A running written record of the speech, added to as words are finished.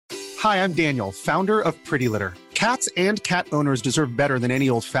Hi, I'm Daniel, founder of Pretty Litter. Cats and cat owners deserve better than any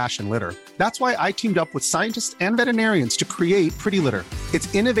old-fashioned litter. That's why I teamed up with scientists and veterinarians to create Pretty Litter.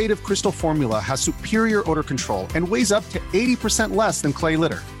 Its innovative crystal formula has superior odor control and weighs up to 80% less than clay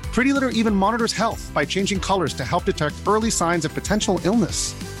litter. Pretty Litter even monitors health by changing colors to help detect early signs of potential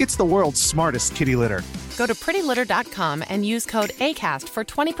illness. It's the world's smartest kitty litter. Go to prettylitter.com and use code ACAST for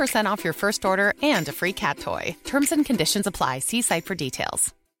 20% off your first order and a free cat toy. Terms and conditions apply. See site for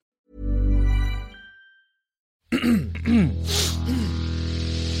details.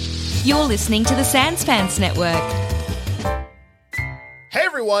 You're listening to the Sanspants Network. Hey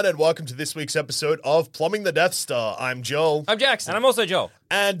everyone, and welcome to this week's episode of Plumbing the Death Star. I'm Joel. I'm Jackson. And I'm also Joel.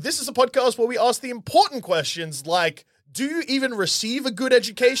 And this is a podcast where we ask the important questions like, do you even receive a good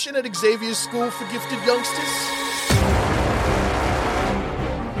education at Xaviers School for Gifted Youngsters?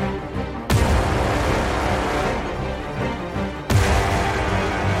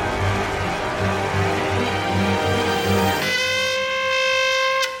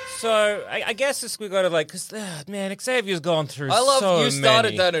 So, I guess we got to because, man, Xavier's gone through I love so you started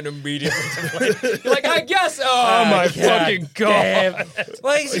many. that and immediately you're like, I guess. Oh, my fucking God.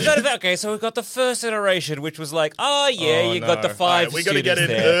 Well, you got to, okay, so we got the first iteration, which was like, you got the five Right, we got to get in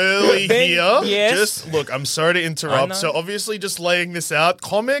there. early Then- here. Yes. Just, look, I'm sorry to I know. interrupt. So obviously just laying this out,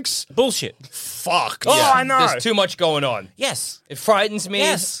 comics, Bullshit. fucked. Oh, I know. There's too much going on. Yes. It frightens me.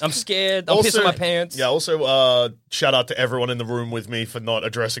 Yes. I'm scared. I'm pissing my pants. Yeah, also, shout out to everyone in the room with me for not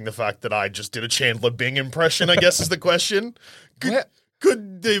addressing the fact that I just did a Chandler Bing impression, I guess is the question.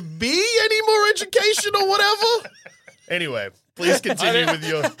 Could there be any more education or whatever? Anyway, please continue with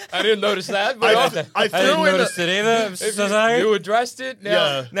your... I didn't notice that. But I I threw didn't in notice it either. I'm so sorry. you addressed it. Now,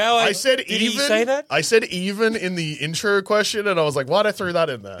 Yeah. now I said did even. you say that? I said even in the intro question, and I was like, why'd I throw that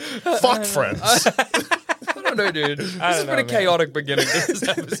in there? Fuck friends. I don't know, dude. This has know, been a man. chaotic beginning to this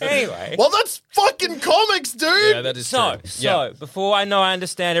episode. Anyway. Well, that's fucking comics, dude. Yeah, that is So, true. before I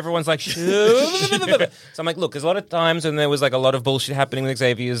understand, everyone's like, so I'm like, look, there's a lot of times when there was like a lot of bullshit happening with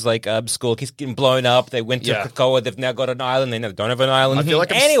Xavier's school keeps getting blown up. They went to Yeah. Krakoa, they've now got an island, they now don't have an island. I feel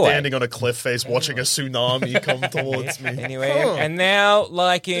like I'm anyway. standing on a cliff face watching a tsunami come towards me. Anyway, and now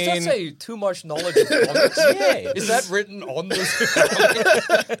like Does that in say too much knowledge of comics? Yeah. Is that written on this?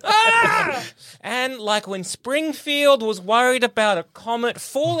 and like when Springfield was worried about a comet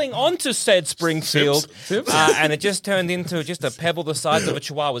falling onto said Springfield, and it just turned into just a pebble the size of a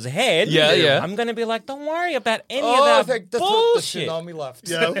chihuahua's head. Yeah. I'm gonna be like, don't worry about any I of that think that's bullshit. what the tsunami left.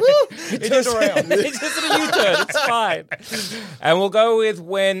 Yeah. Woo. It turned around. It's just a U-turn. It's fine. And we'll go with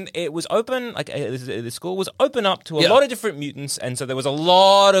when it was open, the school was open up to a lot of different mutants, and so there was a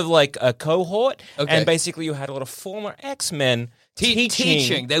lot of a cohort, Okay. and basically you had a lot of former X-Men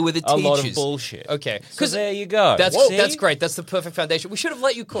Teaching. They were the a lot of teachers. bullshit. Okay. So there you go. See? That's great. That's the perfect foundation. We should have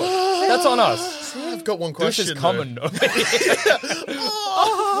let you cook. That's on us. I've got one This question. is common.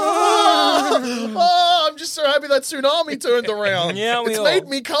 Oh, I'm just so happy that tsunami turned around. Yeah, we it's all- made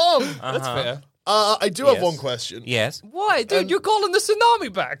me calm. That's fair. I do have Yes. one question. Yes. Why, dude? You're calling the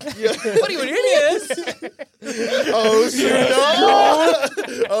tsunami back. What are you, an idiot? Oh,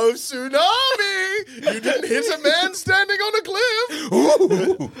 tsunami! Oh, tsunami! You didn't hit a man standing on a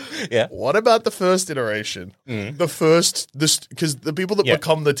cliff. Yeah. What about the first iteration? Because the people that Yeah.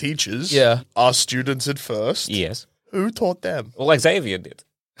 become the teachers Yeah. are students at first. Yes. Who taught them? Well, Xavier did.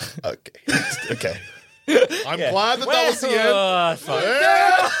 Okay. Okay. I'm glad that was the end. Oh, fuck.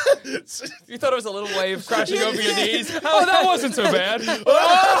 You thought it was a little wave crashing over your knees. Oh, that wasn't so bad.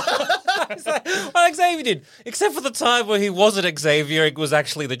 Well, Xavier did. Except for the time where he wasn't Xavier, it was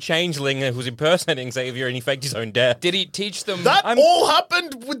actually the changeling who was impersonating Xavier and he faked his own death. Did he teach them? That all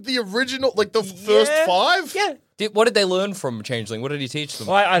happened with the original, the first five? Yeah. What did they learn from Changeling? What did he teach them?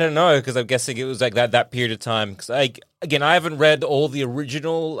 Well, I don't know, because I'm guessing it was that period of time. Because, again, I haven't read all the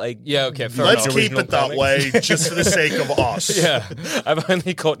original, Yeah, okay, fair Let's enough. keep it that comics. way, just for the sake of us. Yeah. I've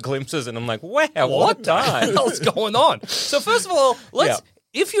only caught glimpses, and I'm like, wow, what a the time. hell's going on? So first of all,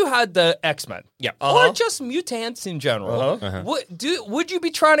 if you had the X-Men, Yeah. or just mutants in general, would you be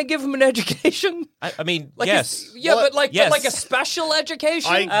trying to give them an education? I mean, Like yes. but like Yes. a special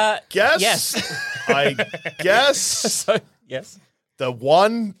education. I guess. Yes. I guess So, yes. the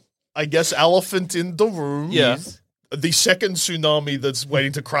one, elephant in the room. Yeah. The second tsunami that's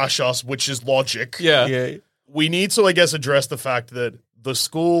waiting to crash us, which is logic. yeah. We need to, address the fact that the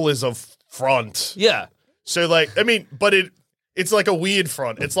school is a front. Yeah. So, but It's like a weird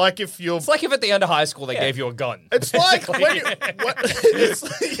front. It's like if you're... It's like if at the end of high school they gave you a gun. It's like when you...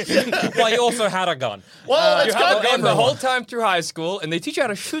 Well, you also had a gun. Well, You it's have kind a of gun the everyone. whole time through high school, and they teach you how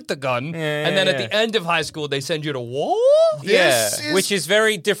to shoot the gun. And then at the end of high school, they send you to war? Which is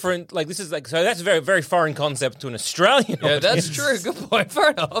very different. Like, this is like, so that's a very, very foreign concept to an Australian Yeah, audience. that's true. Good point.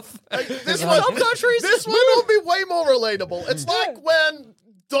 Fair enough. This Some one, countries. this one will be way more relatable. It's like when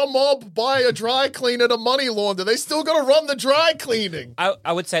the mob buy a dry cleaner to money launder. They still got to run the dry cleaning.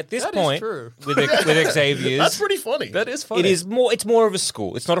 I would say at this That is point, true. with Xaviers, That's pretty funny. That is funny. it is more. It's more of a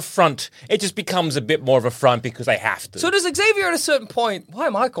school. It's not a front. It just becomes a bit more of a front because they have to. So does Xavier at a certain point? Why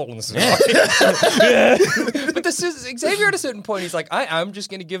am I calling this? But this is Xavier at a certain point. He's like, I'm just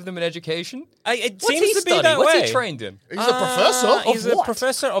going to give them an education. It What's seems he to be study? that What's way. he trained in? He's a professor of He's what? a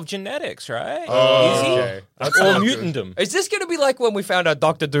professor of genetics, right? Oh, Is he? okay. That's Or not good. mutantdom. Is this going to be like when we found out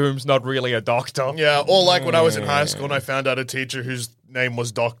Dr. Doom's not really a doctor? Yeah, or like when I was in high school and I found out a teacher whose name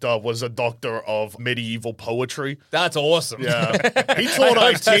was a doctor of medieval poetry. That's awesome. Yeah. He taught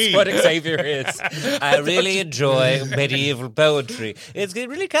IT. That's what Xavier is. I really enjoy medieval poetry. It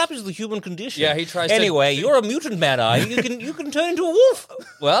really captures the human condition. Yeah, he tries to- Anyway, you're a mutant, man. You can turn into a wolf.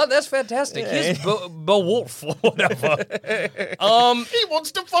 Well, that's fantastic. He's Beowulf or whatever. He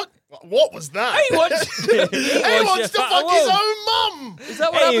wants to fuck... What was that? He wants He wants to fuck his own mum! Is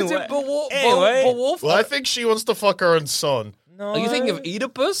that what happens in Anyway. Beowulf? Well, I think she wants to fuck her own son. Are you thinking of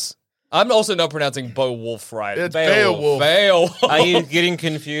Oedipus? I'm also not pronouncing Beowulf right. It's Beowulf. Beowulf. Are you getting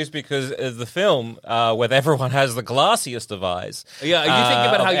confused because of the film where everyone has the glassiest of eyes? Yeah, are you thinking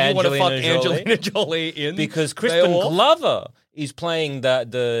about of how you want to fuck Angelina Jolie? Angelina Jolie in Because Crispin Beowulf? Glover is playing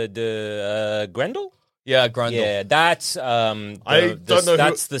the Grendel. Yeah, Grundle. Yeah, that's I don't know who-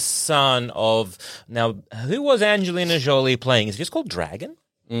 that's the son of now. Who was Angelina Jolie playing? Is it just called Dragon?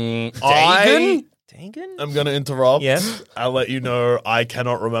 I Dagon? am going to interrupt. Yes. I'll let you know I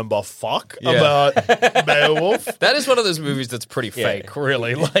cannot remember fuck Yeah. about Beowulf. That is one of those movies that's pretty fake,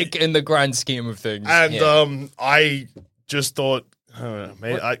 really, like in the grand scheme of things. And I just thought,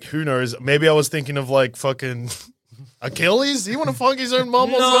 who knows? Maybe I was thinking of like fucking Achilles. You want to fuck his own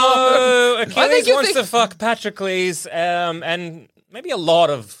mom or something? No, Achilles you wants think- to fuck Patroclus, and maybe a lot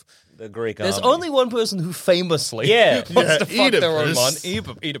of the Greek. There's army. only one person who famously Yeah. wants to fuck their own Oedipus.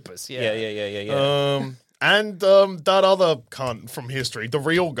 mom. Oedipus, yeah. Yeah. And that other cunt from history, the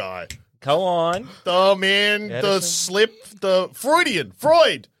real guy, Go on. the man, the Edison? slip, the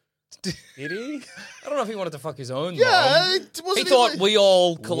Freud. Did he? I don't know if he wanted to fuck his own Yeah, mom. it wasn't He thought even- we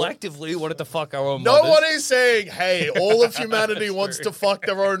all collectively wanted to fuck our own No mothers. one is saying, hey, all of humanity wants to fuck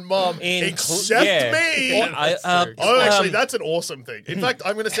their own mom, except me. Oh, actually, that's an awesome thing. In fact,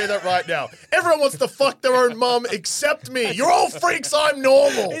 I'm going to say that right now. Everyone wants to fuck their own mum except me. You're all freaks. I'm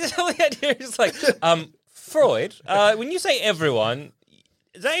normal. The idea is like, Freud. When you say everyone,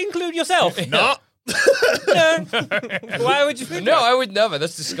 does that include yourself? No. No. Why would you think No, that? I would never.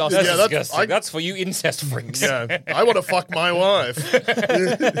 That's disgusting. That's Yeah, disgusting. That's for you incest freaks. Yeah, I want to fuck my wife.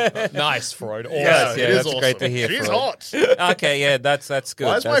 Nice, Freud. Awesome. Yeah, yeah, it is that's awesome. great to hear, She's Freud. hot. Okay, yeah, that's good.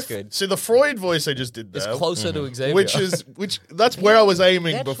 Why is That's my good. See the Freud voice I just did It's there, closer to Xavier. which that's where I was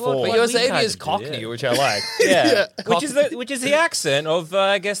aiming That's before. what But we your kind Xavier's of do, Cockney, yeah. which I like. Yeah, Yeah. which is the accent of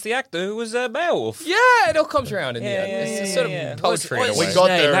I guess the actor who was Beowulf. Yeah, it all comes around in the end. It's sort of poetry in a What's way. his got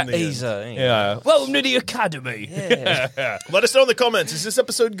name? there That in the end. Easer, Yeah. Welcome to the academy. Let us know in the comments. Is this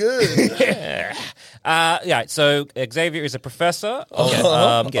episode good? Yeah, so Xavier is a professor of,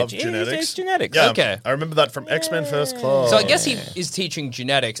 Of genetics. It's genetics. Yeah, Okay. I remember that from X-Men First Class. So I guess he is teaching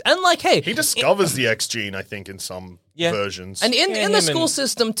genetics. And like, hey, he discovers the X gene, I think, in some Yeah. versions. and in Yeah, the him school and-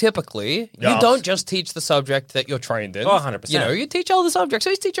 system, typically, Yeah. you don't just teach the subject that you're trained in. Oh, 100%. You know, you teach all the subjects. So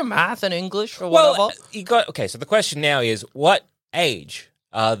he's teaching math and English or Well, whatever. you got okay. So the question now is, what age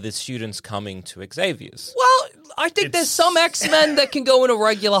are the students coming to Xavier's? Well, I think there's some X-Men that can go in a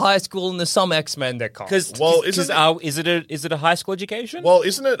regular high school, and there's some X-Men that can't. Because is it a high school education? Well,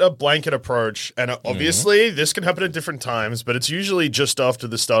 isn't it a blanket approach? And obviously, Mm-hmm. this can happen at different times, but it's usually just after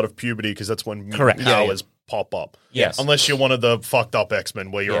the start of puberty because that's when mutant Correct. powers pop up. Yes. Unless you're one of the fucked up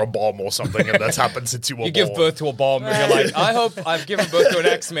X-Men where you're a bomb or something, and that's happened since you were you born. give birth to a bomb, and you're like, I hope I've given birth to an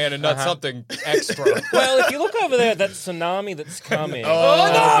X-Man and not something extra. Well, if you look over there, that tsunami that's coming. Oh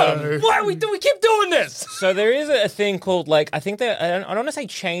no! Why we keep doing this? So there is a thing called I think I don't want to say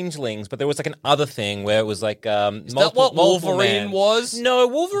changelings, but there was an other thing where it was Is that what Wolverine was? No,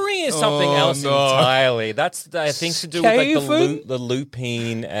 Wolverine is something Oh, else no. entirely. That's I think to do with Skaven? the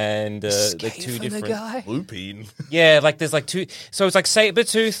lupine and the two different. guy. Lupine. Yeah, there's two. So it's like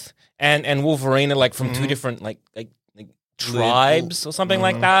Sabretooth and Wolverine are from two different tribes or something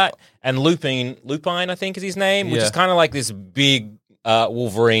like that. And Lupine, I think is his name, which is kind of like this big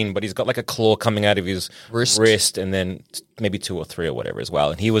Wolverine, but he's got like a claw coming out of his wrist and then maybe 2 or 3 or whatever as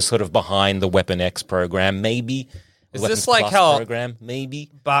well. And he was sort of behind the Weapon X program, maybe. Is this like how program, maybe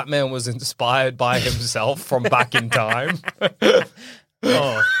Batman was inspired by himself from back in time?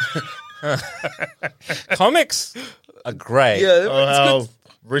 Comics are great. Yeah, How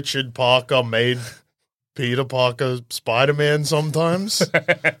Richard Parker made Peter Parker Spider-Man sometimes.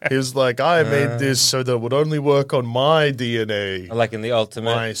 He was like, I made this so that it would only work on my DNA. Like in the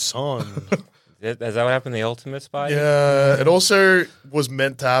Ultimate. My son. Is that what happened in the Ultimate Spider? Yeah, it also was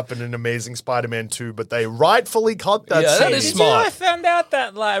meant to happen in Amazing Spider-Man 2, but they rightfully cut that scene. that is Did smart. you know I found out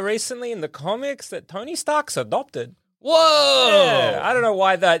that like recently in the comics that Tony Stark's adopted? Whoa! Yeah, I don't know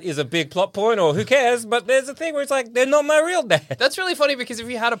why that is a big plot point or who cares, but there's a thing where it's like, they're not my real dad. That's really funny because if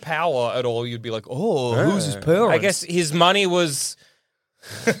he had a power at all, you'd be like, oh, who's his parents? I guess his money was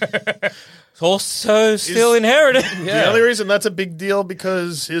also still inherited. The only reason that's a big deal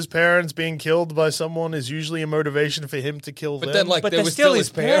because his parents being killed by someone is usually a motivation for him to kill them. But then, like, But there they're was still still his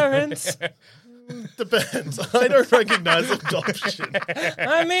parents. Depends. I don't recognize adoption.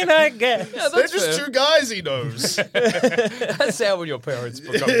 I mean, I guess. Yeah, They're that's just fair. 2 guys he knows. That's how when your parents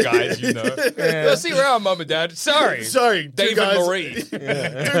become guys, you know. Yeah. See where I'm, Mum and Dad. Sorry. Sorry, 2 Dave guys. and Marie. 2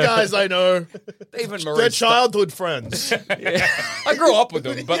 guys I know. Dave and Marie. They're childhood friends. I grew up with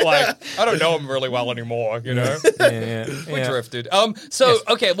them, but like I don't know them really well anymore. You know, we drifted.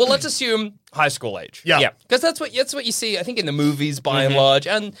 Okay, well let's assume high school age. Yeah. because that's what you see. I think in the movies by and large,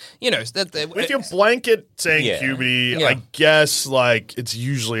 and you know that. If you're blanket saying puberty, I guess like it's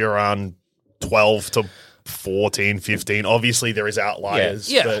usually around 12 to 14, 15. Obviously, there is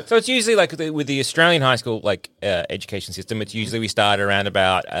outliers. Yeah. But So it's usually like with the Australian high school education system, it's usually we start around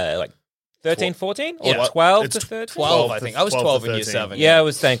about like 13, 14? Or Yeah. 12 It's to 13? 12, I think. I was 12 12 to in year 13. 7. Yeah, I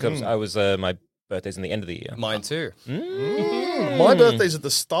was thinking I was my birthday's in the end of the year. Mine too. my birthday's at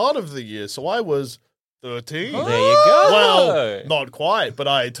the start of the year, so I was 13. There you go. Well, not quite, but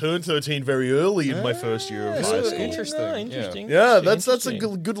I turned 13 very early in my first year of high school. Interesting. Yeah, that's a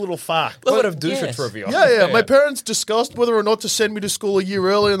good little fact. A little bit of douche yes. trivia. Yeah. My parents discussed whether or not to send me to school a year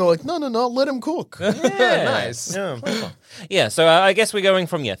early, and they're like, no, let him cook. Nice. Yeah. Yeah, so I guess we're going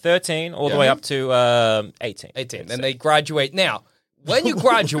from 13 all the way up to 18. 18. Then they graduate. Now, when you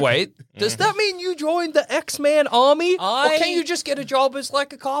graduate, does that mean you join the X-Man army? Or can you just get a job as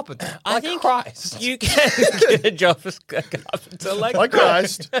like a carpenter? I Like think Christ. you can get a job as a carpenter Like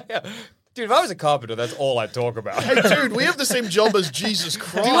Christ. Dude, if I was a carpenter, that's all I'd talk about. Hey, dude, we have the same job as Jesus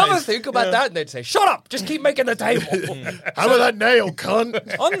Christ. Do you ever think about that? And they'd say, shut up, just keep making the table. How about that nail,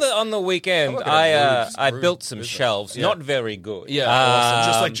 cunt? on the weekend, I built some shelves, not very good.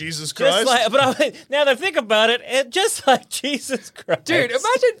 Just like Jesus Christ. Now that I think about it, just like Jesus Christ. Dude,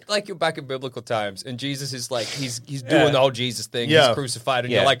 imagine like you're back in biblical times and Jesus is like, he's doing the whole Jesus thing, he's crucified,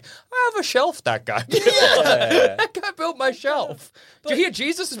 and you're like, I have a shelf that guy built. That guy built my shelf. Did you hear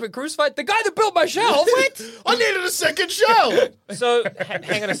Jesus has been crucified? The guy that built my shelf? What? I needed a second shelf. So,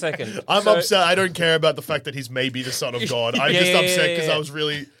 hang on a second. I'm upset. I don't care about the fact that he's maybe the son of God. I'm just upset because I was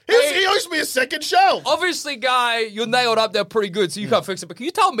really... He owes me a second shelf. Obviously, guy, you nailed up there pretty good, so you can't fix it. But can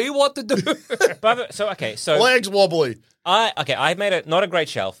you tell me what to do? So Legs wobbly. I made it not a great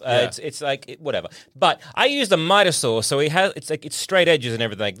shelf. It's like whatever. But I used a miter saw, so it's straight edges and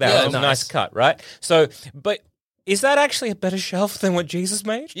everything like that. Yeah, It was a nice cut, right? So, but is that actually a better shelf than what Jesus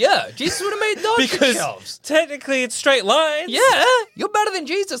made? Yeah, Jesus would have made non Because shelves. technically it's straight lines. Yeah, you're better than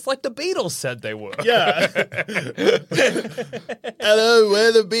Jesus, like the Beatles said they were. Yeah. Hello,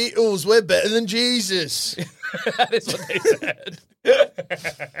 we're the Beatles. We're better than Jesus. That is what they said.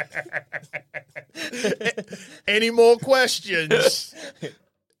 Any more questions?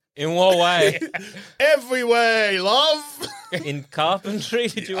 In what way? Every way, love. In carpentry?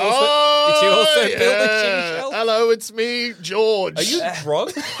 Did you also build a shitty shelf? Hello, it's me, George. Are you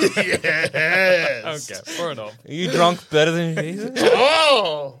drunk? Yes. Okay, fair enough. Are you drunk better than Jesus?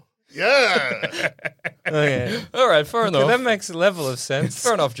 Oh, yeah. Okay. All right, fair enough. That makes a level of sense.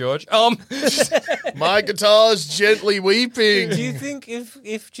 Fair enough, George. My guitar's gently weeping. Do you think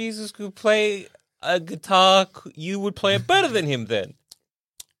if Jesus could play a guitar, you would play it better than him then?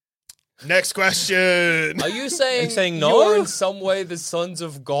 Next question. Are you saying no? you are in some way the sons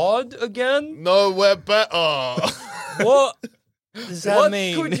of God again? No, we're better. What does that What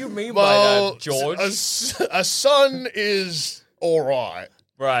mean? could you mean by Well, that, George? a son is all right,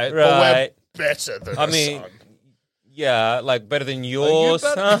 Right. but we're Right. better than I a mean, son. yeah, like better than your you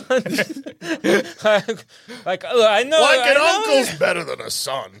better? son. like I know, Like I an know. uncle's better than a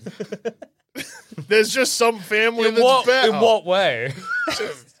son. There's just some family that's better. In what way?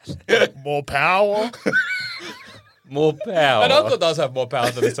 More power. More power. An uncle does have more power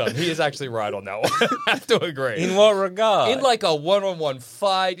than his son. He is actually right on that one. I have to agree. In what regard? In like a one-on-one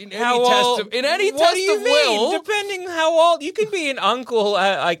fight, in any What test do you of mean? will. Depending how old, you can be an uncle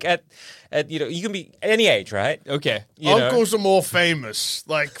at you can be any age, right? Okay. Uncles are more famous.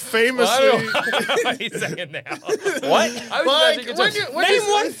 Like, famously. What are you saying now? What? I was Like, imagining when just- you- when Name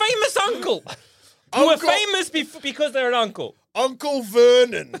you- one famous uncle. Who are Uncle- famous because they're an uncle. Uncle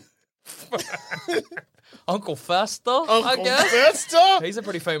Vernon. Uncle Fester, I Uncle guess. Fester? He's a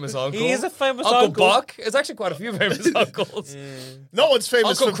pretty famous uncle. He is a famous Uncle uncle. Buck. There's actually quite a few famous uncles. No one's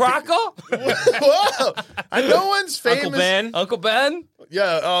famous Uncle for... Cracker. Whoa! And no one's famous... Uncle Ben. Uncle Ben.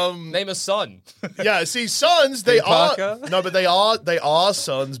 Yeah, Name a son. yeah, see, sons, they Peter are... Parker? No, but they are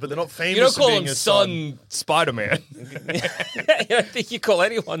sons, but they're not famous You don't for call being him a son. son Spider-Man. I don't think you call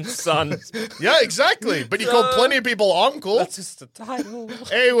anyone son. Yeah, exactly. But you call plenty of people uncle. That's just a title.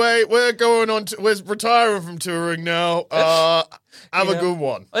 Anyway, we're going on to... We're retiring from touring now. Have a good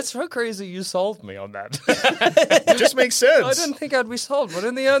one. It's so crazy you sold me on that. It just makes sense. I didn't think I'd be sold, but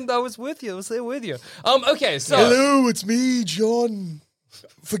in the end, I was with you. I was there with you. Okay, so... Hello, it's me, John.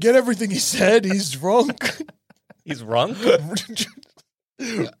 Forget everything he said. He's drunk. He's wrong.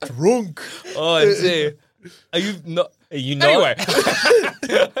 Drunk. Oh, I see. Are you not... Are you not? Anyway.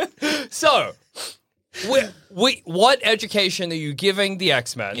 So, what education are you giving the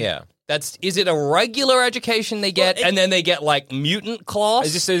X-Men? Yeah. Is it a regular education they get, and then they get like mutant class?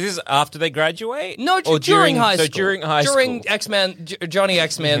 Is this after they graduate? No, Or during high school. So during high school. During X-Men, Johnny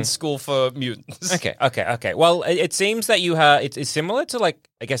X-Man's school for mutants. Okay. Well, it seems that you have. It's similar to like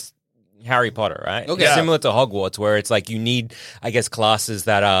I guess Harry Potter, right? Okay. It's similar to Hogwarts, where it's like you need, I guess, classes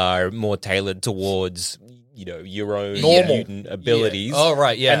that are more tailored towards your own mutant abilities. Yeah. Oh,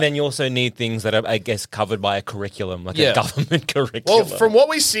 right, yeah. And then you also need things that are, I guess, covered by a curriculum, like a government curriculum. Well, from what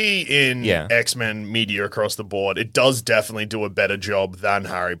we see in Yeah. X-Men media across the board, it does definitely do a better job than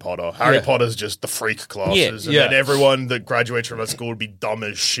Harry Potter. Harry Potter's just the freak classes, and then everyone that graduates from that school would be dumb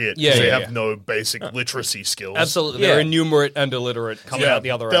as shit. Yeah, they yeah, have no basic literacy skills. Absolutely. They're enumerate and illiterate coming out the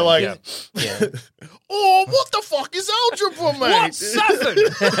other They're end. like, yeah. oh, what the fuck is algebra, mate? What's 7?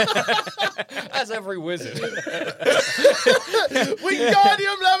 As every wizard.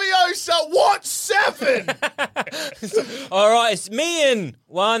 Wingardium Leviosa, what's 7? All right, it's me in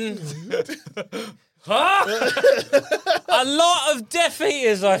one. A lot of Death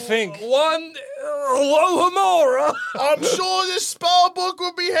Eaters, I think. One Lohomora. I'm sure this spell book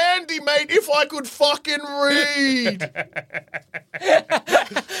would be handy, mate, if I could fucking read.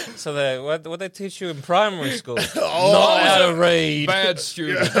 So what they teach you in primary school? Oh, Not how to read. Bad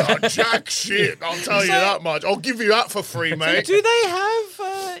student. Yeah, jack shit, I'll tell you that much. I'll give you that for free, mate. Do they have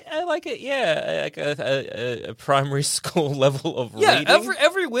a primary school level of reading?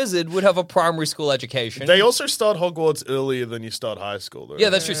 Every wizard would have a primary school education. They also start Hogwarts earlier than you start high school, though. Yeah,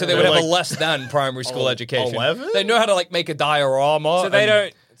 that's true. So they would They're have a like- less than primary school education. 11? They know how to like make a diorama. So they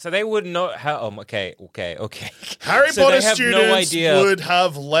don't. So they would know how. Okay. Harry So Potter they have no students idea. would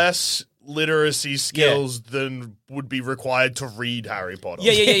have less literacy skills than would be required to read Harry Potter.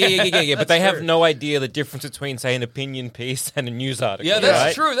 Yeah. But they have no idea the difference between, say, an opinion piece and a news article. Yeah, that's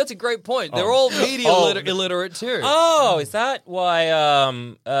right? true. That's a great point. They're all media illiterate too. Oh, is that why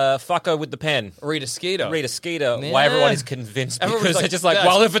fucker with the pen? Rita Skeeter. Why everyone is convinced Everyone's because like, they're just like,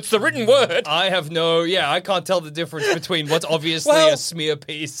 "That's- well, if it's the written word. I can't tell the difference between what's obviously Well- a smear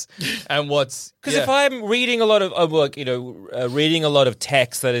piece and what's... Because if I'm reading a lot of reading a lot of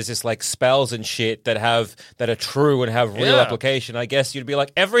text that is just like spells and shit that are true and have real application, I guess you'd be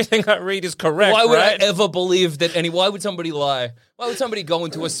like, everything I read is correct. Why would right? I ever believe that why would somebody lie? Why would somebody go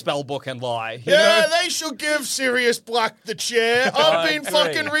into a spell book and lie? You Yeah, know? they should give Sirius Black the chair. I've been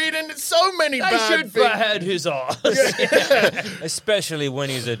fucking reading so many They bad should things. behead his ass. Especially when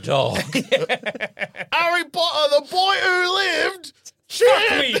he's a dog. Harry Potter, the boy who lived.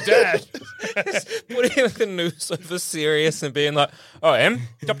 Fuck me, Dad. Putting the noose over Sirius and being like, oh,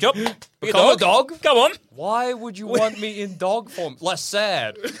 chop. Become a dog? Come on. Why would you want me in dog form? Less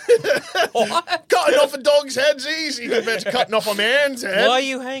sad. What? Cutting off a dog's head's easy compared to cutting off a man's head. Why are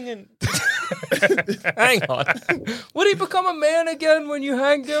you hanging? Hang on. Would he become a man again when you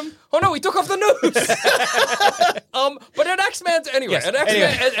hanged him? Oh no, he took off the noose. But at X-Men's anyway, Yes, at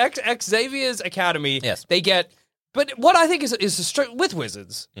X-Men, at Xaviers Academy, Yes. they get But what I think is with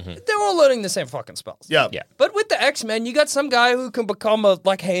wizards, they're all learning the same fucking spells. Yeah. But with the X-Men, you got some guy who can become a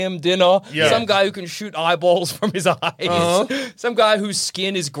ham dinner, some guy who can shoot eyeballs from his eyes, some guy whose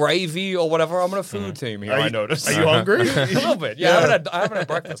skin is gravy or whatever. I'm on a food team here, I noticed. Are you hungry? A little bit. Yeah, I haven't had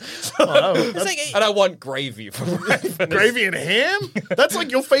breakfast. And I want gravy for breakfast. Gravy and ham? That's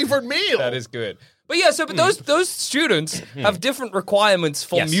like your favorite meal. That is good. But yeah, so those students have different requirements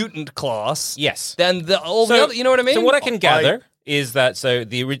for mutant class. Yes. Than all the other. You know what I mean? So what I can gather is that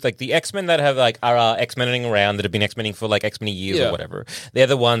the X-Men that have are X-Mening around, that have been X-Mening for like X many years or whatever, they're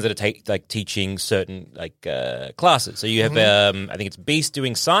the ones that are teaching certain classes. So you have I think it's Beast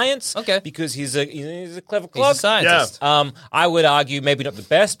doing science, because he's a clever clog. He's a scientist. Yeah. I would argue maybe not the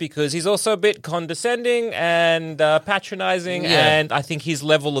best because he's also a bit condescending and patronizing, and I think his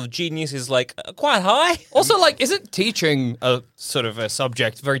level of genius is quite high. Also, isn't teaching a sort of a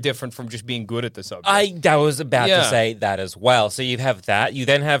subject very different from just being good at the subject? I was about to say that as well. So you have that. You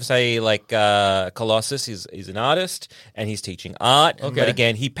then have, say, Colossus is an artist and he's teaching art. Okay. But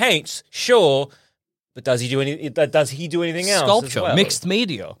again, he paints, sure, but does he do anything else? Sculpture, as well? Mixed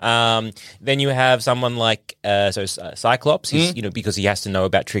media. Then you have someone like Cyclops. He's because he has to know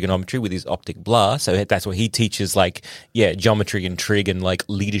about trigonometry with his optic blah. So that's what he teaches, geometry and trig and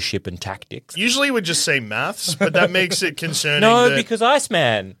leadership and tactics. Usually we just say maths, but that makes it concerning. No, because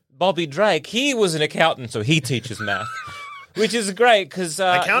Iceman, Bobby Drake, he was an accountant, so he teaches math. Which is great because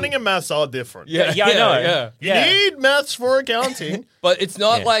accounting and maths are different. Yeah, I know. You need maths for accounting, but it's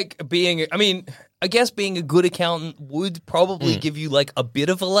not like being. I mean, I guess being a good accountant would probably give you a bit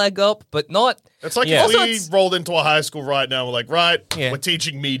of a leg up, but not. It's like if we rolled into a high school right now. We're like, we're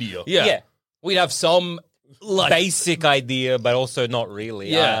teaching media. Yeah. We'd have some basic idea, but also not really.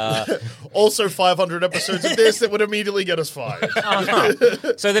 Yeah. Also, 500 episodes of this that would immediately get us fired.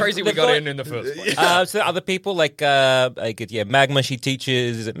 So crazy we got in the first place. So other people Magma. She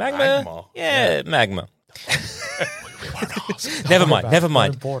teaches. Is it Magma? Yeah, Magma. Never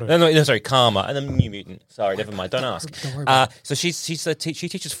mind. No, sorry, Karma and then New Mutant. Sorry, never mind. Don't ask. So she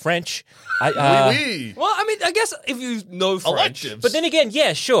teaches French. Well, I mean, I guess if you know French, but then again,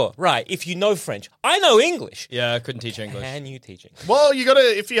 yeah, sure, right. If you know French, I know English. Yeah, I couldn't teach English. Can you teach English? Well, you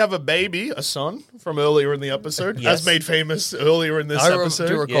gotta. If you have a baby, a son from earlier in the episode, as made famous earlier in this episode.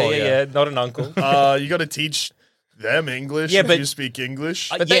 Do recall, yeah, not an uncle. You got to teach them English if you speak English.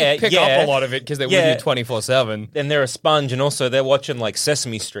 But they pick up a lot of it because they're with you 24/7. And they're a sponge, and also they're watching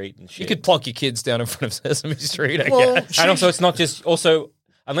Sesame Street and shit. You could plonk your kids down in front of Sesame Street, I guess. And also, it's not just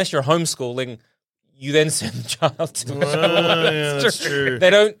unless you're homeschooling, you then send the child to that's true. They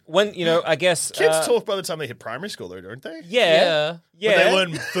don't I guess kids talk by the time they hit primary school, though, don't they? Yeah. But they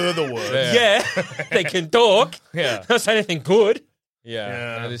learn further words. Yeah. They can talk. Yeah, that's anything good.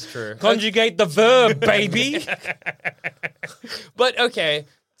 Yeah, that is true. Conjugate the verb, baby. But okay,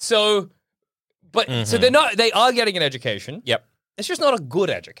 so they are getting an education. Yep. It's just not a good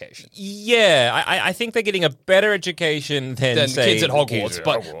education. Yeah, I think they're getting a better education than say, kids at Hogwarts.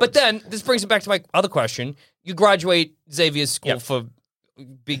 But then this brings me back to my other question. You graduate Xaviers School for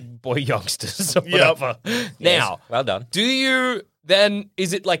big boy youngsters or whatever. Yes. Now, well done. Do you then,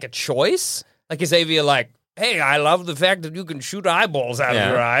 is it like a choice? Like is Xavier hey, I love the fact that you can shoot eyeballs out of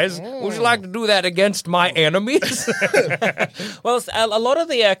your eyes. Would you like to do that against my enemies? Well, a lot of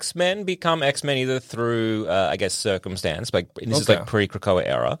the X-Men become X-Men either through, circumstance. This is pre-Krakoa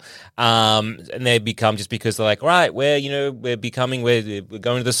era. And they become just because they're right, we're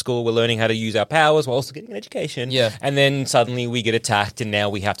going to the school, we're learning how to use our powers, we're also getting an education. Yeah. And then suddenly we get attacked and now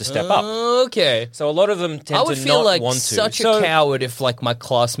we have to step up. Okay. So a lot of them tend to not want to. I would feel like such a coward if my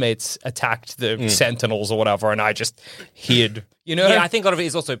classmates attacked the Sentinels or whatever, and I just hid. Yeah, I think a lot of it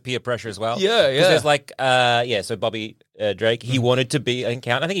is also peer pressure as well. Yeah. Because there's so Bobby Drake, he wanted to be an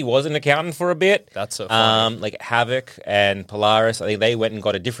accountant. I think he was an accountant for a bit. That's so funny. Havoc and Polaris, I think they went and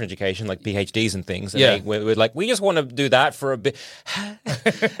got a different education, PhDs and things. And they were we just want to do that for a bit.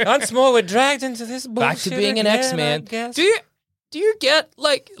 Once more, we're dragged into this bullshit. Back to being an X-Man. Do you get,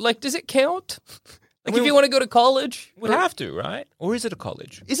 does it count? If you want to go to college? We'd have to, right? Or is it a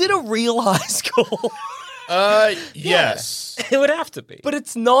college? Is it a real high school? Yes. It would have to be. But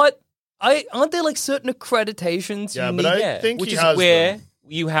it's not. Aren't there certain accreditations? Yeah, but I think which he is has where them.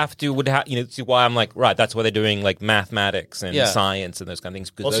 You have to see why I'm right. That's why they're doing mathematics and science and those kind of things.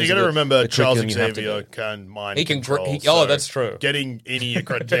 Also, you got to remember Charles Xavier can mind. He can. So that's true. Getting any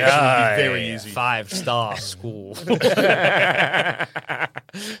accreditation would be very easy. 5-star school.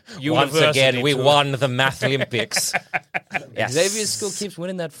 Once again, we won the Math Olympics. Yes. Xavier's school keeps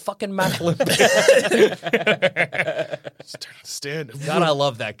winning that fucking Math Olympics. Just don't understand. God, I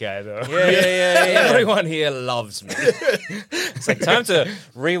love that guy, though. Yeah. Everyone here loves me. It's like time to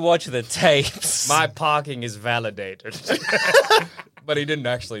rewatch the tapes. My parking is validated. But he didn't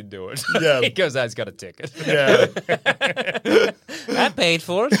actually do it. Yeah. He goes, he's got a ticket. Yeah. I paid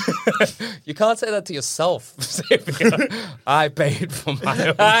for it. You can't say that to yourself, Xavier. I paid for my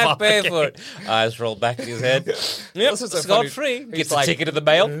own I parking. paid for it. Eyes roll back in his head. Yep, This is so Scott funny. free. He's Gets a like- ticket to the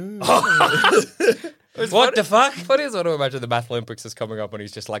mail. What the fuck? Funny is, I don't imagine the Math Olympics is coming up and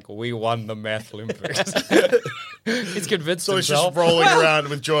he's just like, we won the Math Olympics. He's convinced So he's himself. just rolling around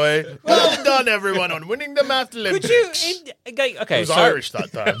with joy. Well done, everyone, on winning the Math Olympics. Could you? Okay, It was so Irish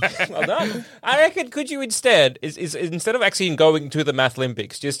that time. well done. I reckon. Could you instead is instead of actually going to the Math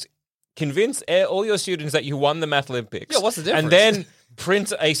Olympics, just convince all your students that you won the Math Olympics. Yeah, what's the difference? And then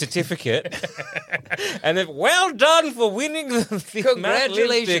print a certificate, and then well done for winning the Math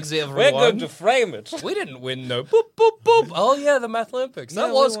Congratulations, Olympics. everyone. We're going to frame it. We didn't win, no. Boop, boop, boop. Oh, yeah, the Math Olympics. That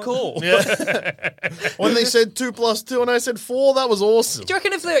Yeah, was we won. cool. When they said 2 + 2 and I said 4, that was awesome. Do you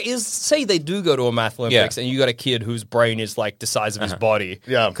reckon if there is, say they do go to a Math Olympics and you got a kid whose brain is like the size of his body,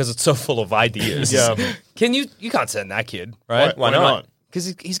 Yeah. because it's so full of ideas, Yeah. you can't send that kid, right? Why not?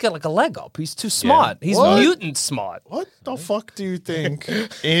 Because he's got like a leg up. He's too smart. He's What? mutant smart. What the fuck do you think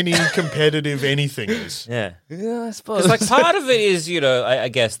any competitive anything is? Yeah. Yeah, I suppose. It's like part of it is, I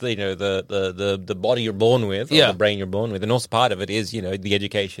guess, the body you're born with, or Yeah. the brain you're born with, and also part of it is, the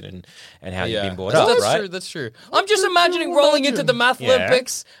education and how you've been brought That's up, right? true. That's true. I'm just imagining rolling into the Math Yeah.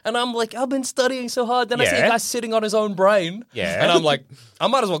 Olympics, and I'm like, I've been studying so hard. Then I see a Yeah. guy sitting on his own brain, Yeah. and I'm like, I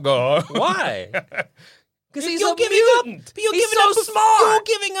might as well go. Why? Because he's You're a giving mutant. up. But you're He's giving so up. smart.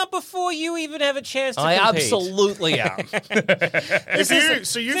 You're giving up before you even have a chance to I compete. absolutely am.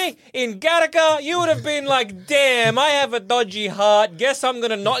 See, in Gattaca, you would have been like, damn, I have a dodgy heart. Guess I'm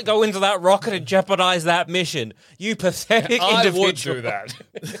going to not go into that rocket and jeopardize that mission. You pathetic I individual. would do that,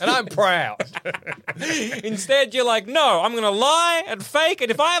 and I'm proud. Instead, you're like, no, I'm going to lie and fake,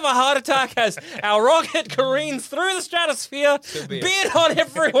 and if I have a heart attack as our rocket careens through the stratosphere, be it on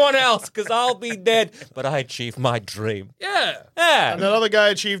everyone else, because I'll be dead. But I achieved my dream. Yeah. Yeah. And another guy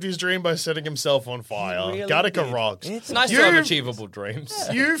achieved his dream by setting himself on fire. really Gattaca did. rocks. It's nice to have achievable dreams.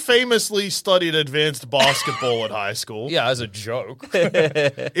 You famously studied advanced basketball at high school. Yeah, as a joke.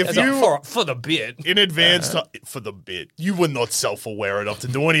 If you For the bit. in advanced for the bit, you were not self-aware enough to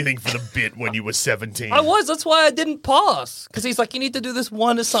do anything for the bit when you were 17. I was. That's why I didn't pass. Because he's like, you need to do this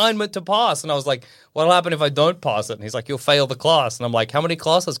one assignment to pass. And I was like, what'll happen if I don't pass it? And he's like, you'll fail the class. And I'm like, how many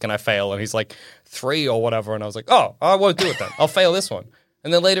classes can I fail? And he's like, 3 or whatever. And I was like, oh, I won't do it then. I'll fail this one.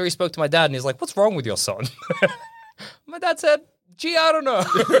 And then later he spoke to my dad and he's like, what's wrong with your son? My dad said, gee, I don't know.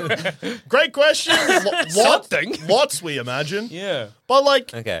 Great question. Something. Lots, we imagine. Yeah. But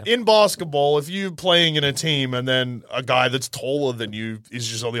like Okay. in basketball, if you're playing in a team and then a guy that's taller than you is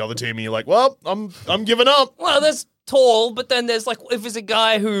just on the other team, and you're like, well, I'm giving up. Well, there's tall, but then there's like, if it's a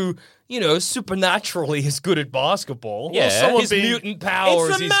guy who, supernaturally is good at basketball. Yeah. Someone his being- mutant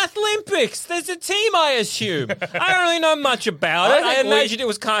powers. It's the Math Olympics. There's a team, I assume. I don't really know much about it. I think imagine it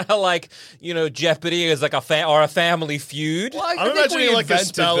was kind of like, Jeopardy as like a family feud. Well, I I'm think imagining we like a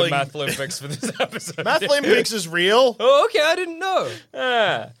invented spelling- the Math Olympics for this episode. Math Olympics is real. Oh, okay, I didn't know.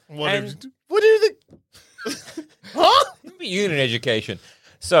 What And- do you think? Huh? Unit education.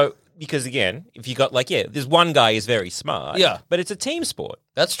 So, because again, if you got there's one guy who's very smart. Yeah. But it's a team sport.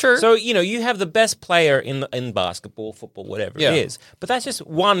 That's true. So, you have the best player in basketball, football, whatever Yeah. it is. But that's just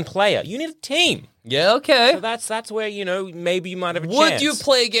one player. You need a team. yeah, okay. So that's where, maybe you might have a Would chance. you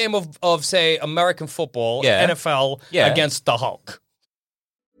play a game of say, American football, Yeah. NFL, Yeah. against the Hulk?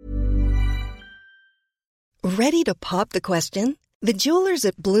 Ready to pop the question? The jewelers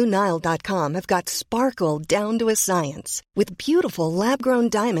at BlueNile.com have got sparkle down to a science with beautiful lab-grown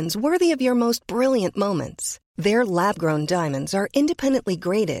diamonds worthy of your most brilliant moments. Their lab-grown diamonds are independently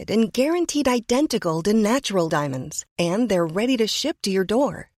graded and guaranteed identical to natural diamonds, and they're ready to ship to your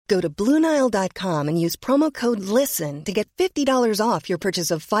door. Go to BlueNile.com and use promo code LISTEN to get $50 off your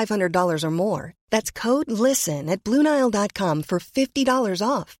purchase of $500 or more. That's code LISTEN at BlueNile.com for $50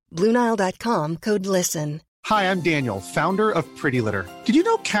 off. BlueNile.com, code LISTEN. Hi, I'm Daniel, founder of Pretty Litter. Did you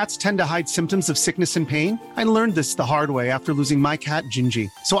know cats tend to hide symptoms of sickness and pain? I learned this the hard way after losing my cat,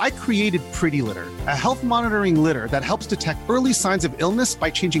 Gingy. So I created Pretty Litter, a health monitoring litter that helps detect early signs of illness by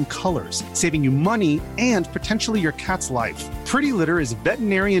changing colors, saving you money and potentially your cat's life. Pretty Litter is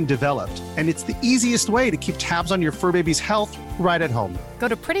veterinarian developed, and it's the easiest way to keep tabs on your fur baby's health right at home. Go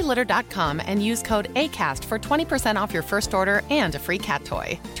to prettylitter.com and use code ACAST for 20% off your first order and a free cat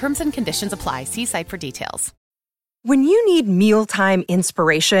toy. Terms and conditions apply. See site for details. When you need mealtime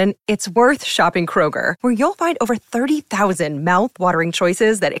inspiration, it's worth shopping Kroger, where you'll find over 30,000 mouth-watering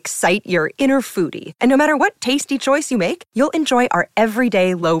choices that excite your inner foodie. And no matter what tasty choice you make, you'll enjoy our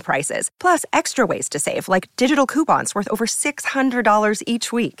everyday low prices, plus extra ways to save, like digital coupons worth over $600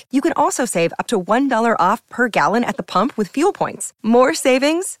 each week. You can also save up to $1 off per gallon at the pump with fuel points. More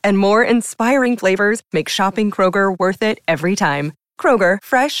savings and more inspiring flavors make shopping Kroger worth it every time. Kroger,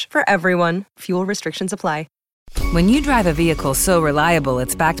 fresh for everyone. Fuel restrictions apply. When you drive a vehicle so reliable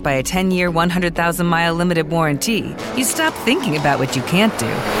it's backed by a 10-year, 100,000-mile limited warranty, you stop thinking about what you can't do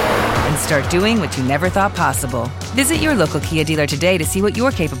and start doing what you never thought possible. Visit your local Kia dealer today to see what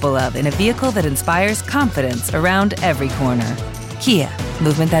you're capable of in a vehicle that inspires confidence around every corner. Kia,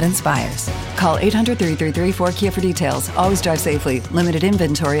 movement that inspires. Call 800-333-4KIA for details. Always drive safely. Limited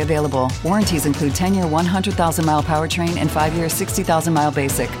inventory available. Warranties include 10-year 100,000-mile powertrain and 5-year 60,000-mile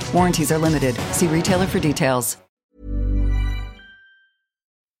basic. Warranties are limited. See retailer for details.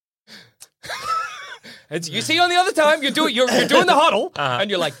 You see, on the other time, you're doing the huddle, and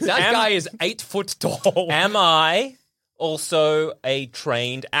you're like, that guy is 8 foot tall. Am I also a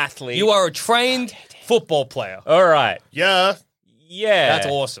trained athlete? You are a trained football player. All right. Yeah. Yeah. That's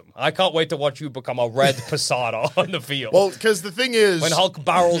awesome. I can't wait to watch you become a red Posada on the field. Well, because the thing is... when Hulk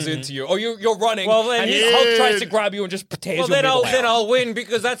barrels into you, or you're running, then and Hulk tries to grab you and just tears your middle out. Then I'll win,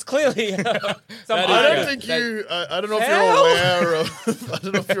 because that's clearly... I don't know if you're aware of... I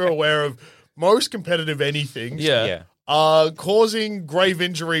don't know if you're aware of most competitive anything. Yeah. Causing grave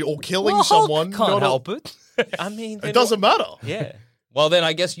injury or killing someone. Hulk can't help it. I mean... It doesn't matter. Yeah. Well, then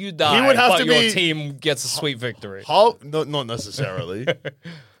I guess you die, He would have but to your be- team gets a sweet victory. Hulk, no, not necessarily.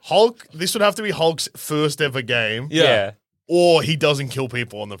 Hulk, this would have to be Hulk's first ever game. Yeah. Or he doesn't kill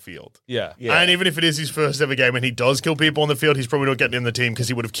people on the field. Yeah. And even if it is his first ever game and he does kill people on the field, he's probably not getting in the team because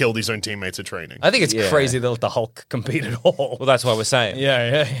he would have killed his own teammates at training. I think it's crazy that the Hulk compete at all. Well, that's what we're saying.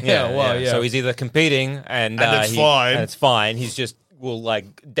 Yeah. So he's either competing and it's fine. And it's fine. He's just will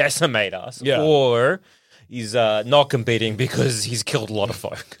decimate us. Yeah. Or he's not competing because he's killed a lot of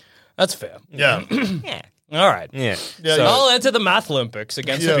folk. That's fair. Yeah. Yeah. All right. Yeah. So I'll enter the Math Olympics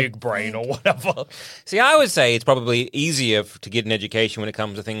against a big brain or whatever. See, I would say it's probably easier to get an education when it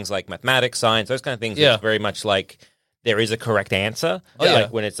comes to things like mathematics, science, those kind of things. Yeah. It's very much like there is a correct answer. Oh, yeah.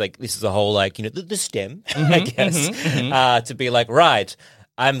 Like when it's like, this is the whole the STEM, I guess, to be like, right,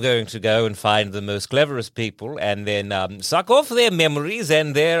 I'm going to go and find the most cleverest people and then suck off their memories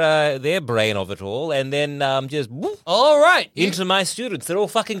and their brain of it all and then just whoop, All right. into my students. They're all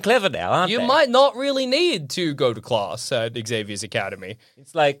fucking clever now, aren't You they? might not really need to go to class at Xaviers Academy.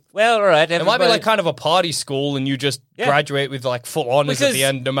 It's like, well, all right. It might be like kind of a party school and you just graduate with like full honors at the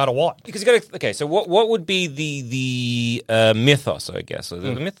end no matter what. Because you got to, okay, so what would be the mythos, I guess? So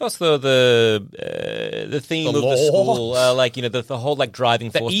the mythos, the theme The of the law? school, the whole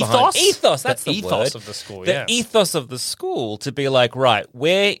driving force ethos? behind ethos. That's the ethos word. of the school. The ethos of the school to be like, right,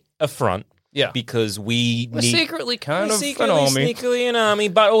 we're a front. Yeah. Because we're secretly kind of secretly, an army. sneakily an army,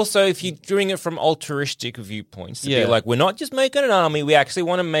 but also if you're doing it from altruistic viewpoints, to be like, we're not just making an army, we actually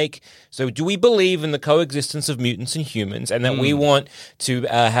want to make, so do we believe in the coexistence of mutants and humans, and that we want to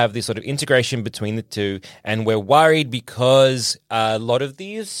have this sort of integration between the two, and we're worried because a lot of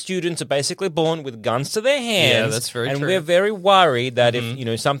these students are basically born with guns to their hands. Yeah, that's very and true. we're very worried that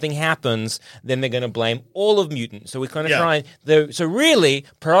if, something happens, then they're going to blame all of mutants. So we're kind of trying, so really,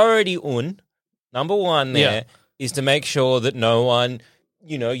 priority number one there is to make sure that no one,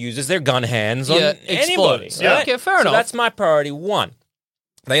 uses their gun hands on anybody. Explodes. Yeah. Right? Okay, fair enough. So that's my priority one.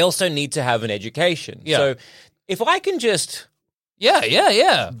 They also need to have an education. Yeah. So if I can just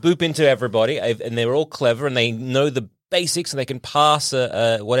boop into everybody and they're all clever and they know the basics and they can pass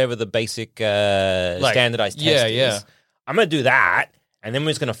whatever the basic standardized test is, I'm going to do that. And then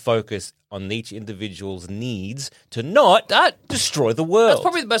we're just going to focus on each individual's needs to not destroy the world. That's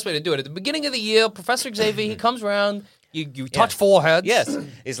probably the best way to do it. At the beginning of the year, Professor Xavier, he comes around, you touch foreheads. Yes.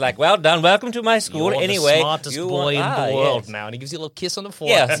 It's like, well done, welcome to my school. You're anyway, the smartest boy in the world now. And he gives you a little kiss on the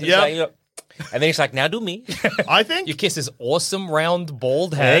forehead. Yes. And then he's like, now do me. I think you kiss his awesome round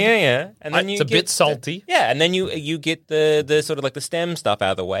bald head. Yeah. And then it's a bit salty. And then you get the sort of like the STEM stuff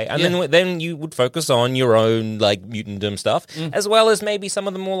out of the way, and then you would focus on your own mutantdom stuff, as well as maybe some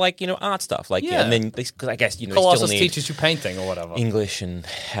of the more art stuff, and then because I guess Colossus they still need teaches you painting or whatever, English and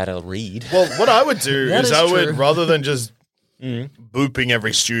how to read. Well, what I would do is I would true. rather than just booping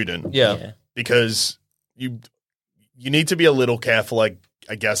every student, because you need to be a little careful, I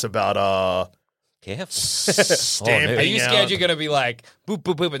guess, about Careful. Stamping Are you scared out. you're going to be like, boop,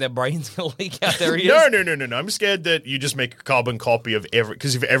 boop, boop, and their brain's going to leak out their ears? No. I'm scared that you just make a carbon copy of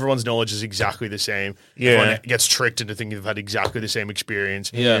because if everyone's knowledge is exactly the same, Yeah. everyone gets tricked into thinking they've had exactly the same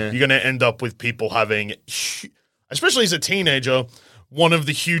experience. Yeah. You're going to end up with people having, especially as a teenager, one of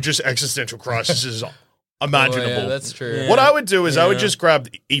the hugest existential crises imaginable. Oh, yeah, that's true. What I would do is I would just grab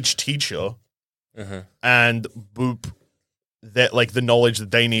each teacher and boop that like the knowledge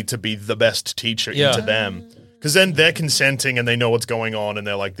that they need to be the best teacher into them. Because then they're consenting and they know what's going on and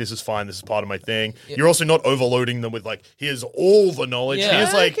they're like, this is fine, this is part of my thing. You're also not overloading them with like, here's all the knowledge.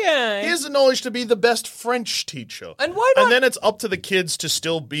 Yeah. Here's the knowledge to be the best French teacher. And why not? And then it's up to the kids to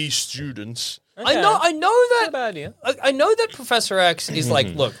still be students. I know that. Bad idea. I know that Professor X is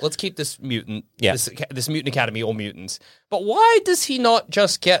like, look, let's keep this mutant, this mutant academy all mutants. But why does he not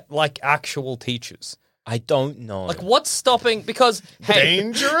just get like actual teachers? I don't know. Like, what's stopping? Because hey,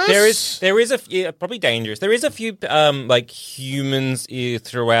 Dangerous? There is a few, probably dangerous. There is a few like humans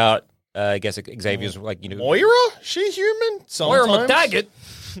throughout. I guess Xavier's like Moira? She human? Moira Sometimes? McTaggart.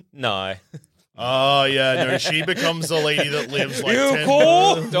 No. Oh, yeah, no, she becomes the lady that lives like You 10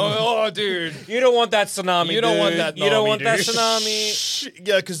 cool? Dude. You don't want that tsunami. You don't want dude. that You don't Nami, want that dude. tsunami.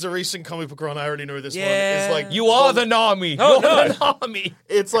 Yeah, because the recent comic book run, I already know this one. Yeah. It's like You are the Nami. Oh, You're no. the Nami.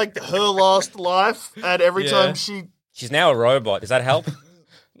 it's like her last life, and every Yeah. time she She's now a robot. Does that help?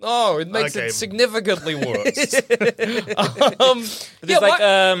 Oh, it makes Okay. it significantly worse. There's like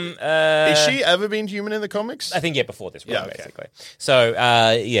has she ever been human in the comics? I think before this, Yeah, run, okay. basically.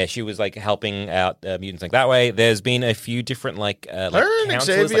 So she was like helping out mutants like that way. There's been a few different like and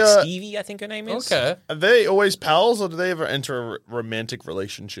counselors, Xavier- like Stevie, I think her name is. Okay. Are they always pals, or do they ever enter a romantic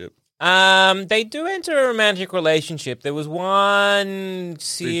relationship? They do enter a romantic relationship. There was one Do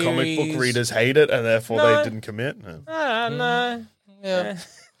series. comic book readers hate it, and therefore No. they didn't commit? No. No. Yeah.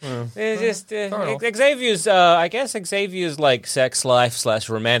 It's just enough. Xavier's. I guess Xavier's like sex life /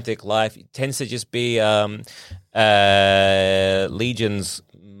 romantic life tends to just be Legion's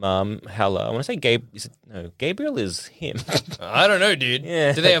mum. Hella, I want to say Gabriel is him. I don't know, dude.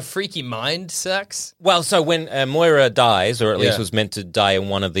 Yeah. Do they have freaky mind sex? Well, so when Moira dies, or at least Yeah. was meant to die in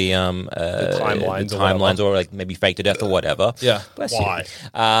one of the timelines or timelines, or like maybe fake to death or whatever. Yeah. Bless Why? you.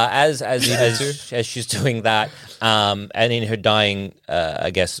 As she's doing that, and in her dying, I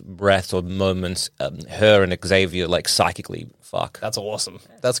guess breaths or moments, her and Xavier like psychically fuck. That's awesome.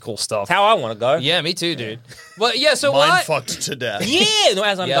 That's cool stuff. How I want to go. Yeah, me too, dude. Well, yeah, so Mind why? fucked to death. Yeah, no,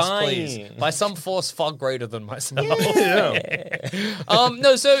 as I'm Yes, dying. please. By some force far greater than myself. Yeah.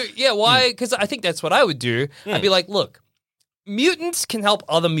 No, so yeah, why? Because I think that's what I would do. I'd be like, look, mutants can help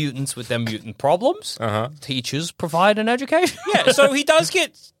other mutants with their mutant problems. Teachers provide an education. Yeah, so he does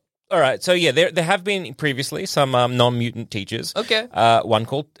get. All right, so yeah, there have been previously some non-mutant teachers. Okay. One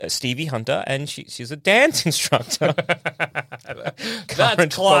called Stevie Hunter, and she's a dance instructor. That's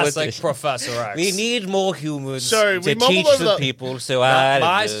classic politician. Professor X. We need more humans Sorry, to we mumbled teach over the that. people. So I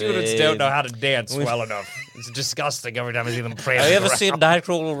My students don't know how to dance well enough. It's disgusting every time I see them pray. Have you ever seen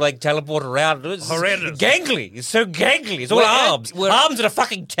Nightcrawler like teleport around? It's Horrendous. gangly. It's so gangly. It's all We're- arms. we're- Arms and a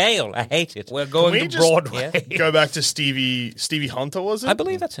fucking tail. I hate it. We're going we to just- Broadway. Go back to Stevie Hunter, was it? I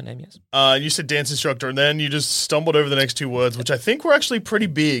believe that's her name, yes. You said dance instructor, and then you just stumbled over the next two words, which I think were actually pretty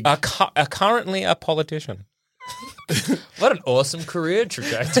big. Currently a politician. What an awesome career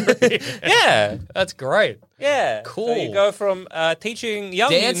trajectory. Yeah. That's great. Yeah. Cool. So you go from teaching young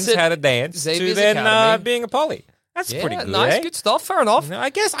Dance mutants at how to dance Xavier's to then Academy. being a poly. That's Yeah, pretty good. nice, eh? good stuff. Fair enough. No, I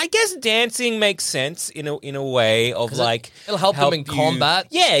guess dancing makes sense in a way of like it'll help them in you- combat.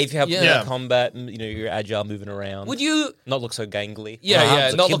 Yeah, if you help them Yeah. in combat, and, you're agile, moving around. Would you? not look so gangly? Yeah, My yeah.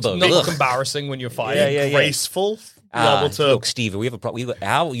 arms are Not look, kimbo. not look Ugh. embarrassing when you're fighting. Yeah. Graceful. Be able to. Look, Steve, we have a problem.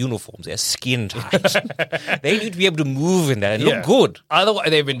 Our uniforms, they're skin tight. They need to be able to move in that and Yeah. look good. Otherwise,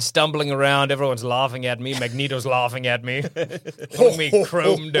 they've been stumbling around. Everyone's laughing at me. Magneto's laughing at me. Calling me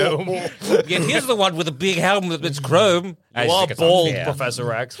Chrome Dome. Yeah, here's the one with a big helmet that's chrome. I You just are think it's bald, unfair.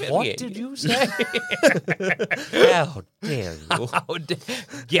 Professor X. What Yeah. did you say? How dare you?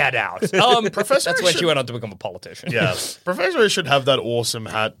 Get out. Professor That's when should- she went on to become a politician. Yeah, Professor should have that awesome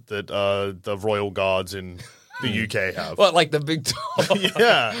hat that the Royal Guards in the UK have. What, like the big top?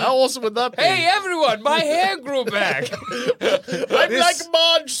 Yeah, how awesome would that be? Hey, everyone, my hair grew back. I'm like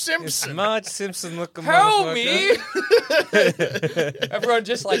Marge Simpson. Marge Simpson looking Help motherfucker. me. Everyone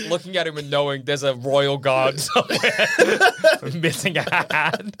just like looking at him and knowing there's a royal guard somewhere missing a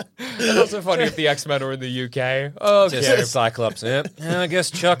hat. It's also funny if the X-Men are in the UK. Okay. Just the Cyclops. Yeah. I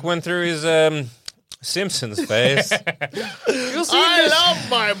guess Chuck went through his Simpsons face. I love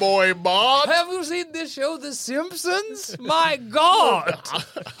my boy Bart. Have you seen this show, The Simpsons? My God.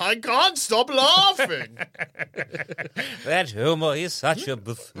 I can't stop laughing. That Homer is such a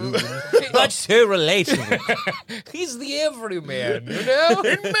buffoon, but so relatable. He's the everyman, you know?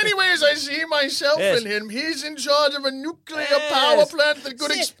 In many ways, I see myself in him. He's in charge of a nuclear power plant that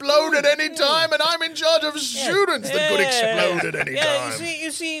could explode at any time, and I'm in charge of students that could explode at any time.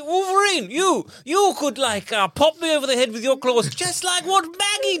 You see, Wolverine, you could pop me over the head with your claws, just like what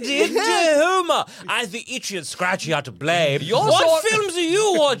Maggie did to Homer. I think Itchy and Scratchy are to blame. What films do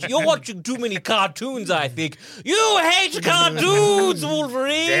you watch? You're watching too many cartoons, I think. You hate cartoons,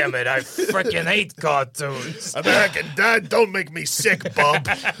 Wolverine. Damn it, I freaking hate cartoons. American Dad, don't make me sick, Bob.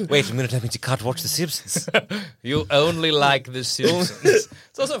 Wait a minute, that means you can't watch The Simpsons. You only like The Simpsons.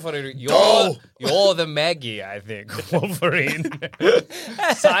 It's also funny. You're the Maggie, I think, Wolverine.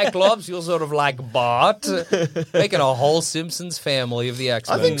 Cyclops, you're sort of like Bart, making a whole Simpsons family of the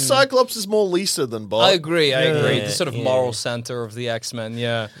X-Men. I think Cyclops is more Lisa than Bart. I agree. The sort of moral center of the X-Men,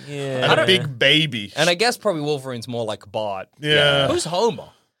 yeah. And a big baby. And I guess probably Wolverine's more like Bart. Yeah. Who's Homer?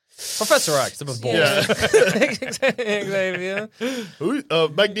 Professor X, the bull. Yeah. Xavier. Who?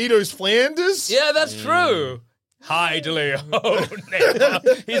 Magneto's Flanders? Yeah, that's true. Hi, DeLeo.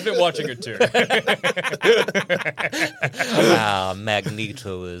 He's been watching it too.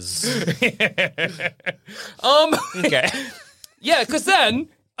 Magneto is... Okay. Yeah, because then,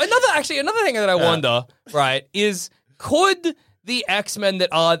 another thing that I wonder, right, is could the X-Men that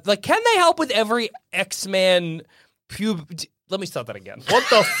are, can they help with every X-Man Let me start that again. What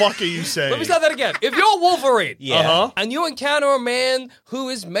the fuck are you saying? Let me start that again. If you're Wolverine, and you encounter a man who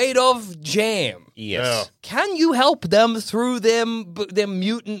is made of jam, can you help them through their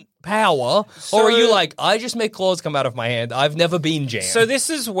mutant power? Or are you like, I just make claws come out of my hand. I've never been jam. So this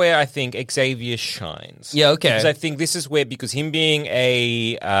is where I think Xavier shines. Yeah, okay. Because I think this is where, because him being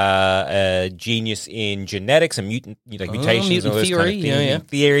a genius in genetics and mutations and all those kind of things,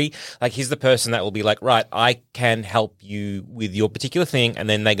 theory, he's the person that will be like, right, I can help you with your particular thing, and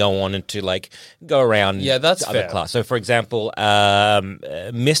then they go on into go around that's to other fair. class. So for example,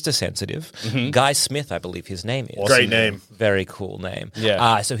 Mr. Sensitive, Guy Smith, I believe his name is. Great name. Very cool name.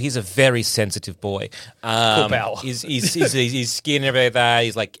 Yeah. So he's a very sensitive boy. Cool power. His skin and everything like that.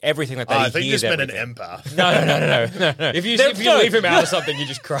 He's like everything like that. I think this meant an empath. No. If you leave him out of something, he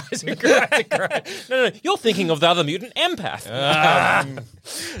just cries and cries and cries. No. You're thinking of the other mutant, empath.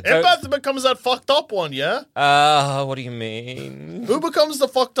 Empath becomes that fucked up one, yeah? What do you mean? Who becomes the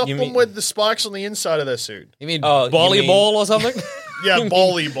fucked up one with the spikes on the inside of their suit? You mean volleyball or something? Yeah,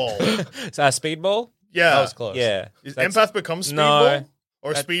 volleyball. Is that Speedball? Yeah. That was close. Yeah. Empath becomes Speedball? No.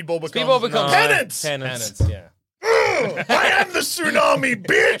 Or Speedball becomes... Speedball becomes... Penance! Penance, yeah. I am the tsunami,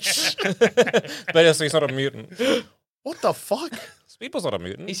 bitch! But also he's not a mutant. What the fuck? Speedball's not a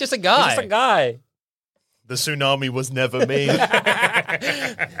mutant. He's just a guy. He's just a guy. The tsunami was never me.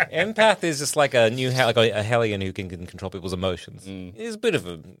 Empath is just like a new a Hellion who can control people's emotions. He's a bit of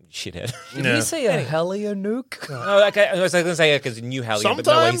a shithead. Did he say a Hellion nuke? Oh, okay. I was going to say because a new Hellion, but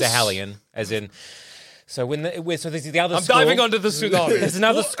no, he's a Hellion, as in. So so there's the other. I'm school. diving onto the tsunami. There's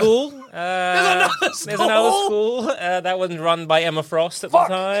another school. There's another school. That wasn't run by Emma Frost at the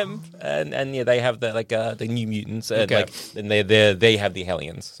time, and they have the New Mutants, and and they have the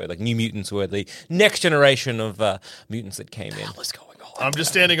Hellions. So New Mutants were the next generation of mutants that came in. What's going on? I'm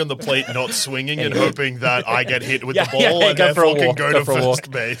just standing on the plate, not swinging, and hoping that I get hit with the ball and go therefore for a walk, can go to first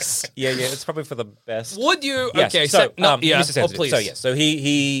base. Yeah, it's probably for the best. Would you? Yes. Okay, so Mr. Sensitive. Please. So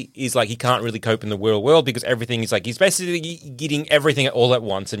he is he can't really cope in the real world because everything is he's basically getting everything all at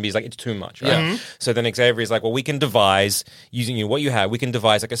once, and he's it's too much, right? Yeah. So then Xavier is well, we can devise using what you have. We can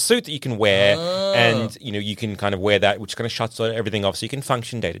devise a suit that you can wear, and you can kind of wear that, which kind of shuts everything off, so you can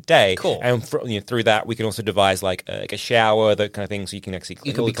function day to day. Cool. And through that, we can also devise a shower, that kind of thing, so you can actually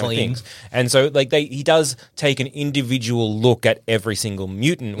clean all the kind of things. And so he does take an individual look at every single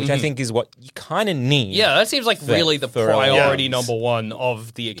mutant, which I think is what you kind of need. Yeah, that seems really the priority number one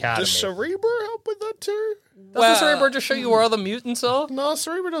of the Academy. Does Cerebro help with that too? Doesn't Cerebro just show you where other mutants are? No,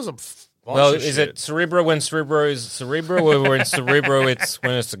 Cerebro does a bunch Well, of is shit. it Cerebro when Cerebro is Cerebro, or when Cerebro it's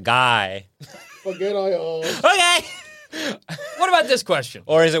when it's a guy? Forget I asked. Okay. What about this question?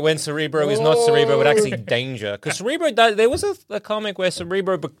 Or is it when Cerebro is not Cerebro, but actually Danger? Because Cerebro there was a comic where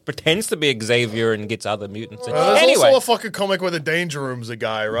Cerebro pretends to be Xavier and gets other mutants. There's also a fucking comic where the Danger Room's a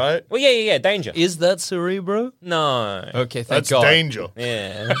guy, right? Well, yeah, Danger. Is that Cerebro? No. Okay, That's God. Danger.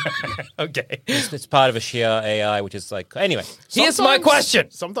 Yeah. Okay. It's part of a sheer AI, which is like... Anyway. Here's my question.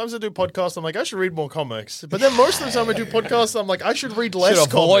 Sometimes I do podcasts, I'm like, I should read more comics. But then most of the time I do podcasts, I'm like, I should read less Should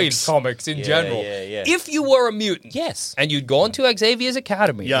avoid comics. in general. Yeah. If you were a mutant, Yes. and you'd gone to Xavier's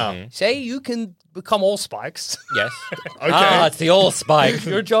Academy, Yeah. say you can become Allspikes. Yes. Okay. It's the Allspike.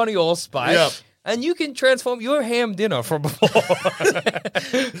 You're Johnny Allspike. Yep. And you can transform your ham dinner from before.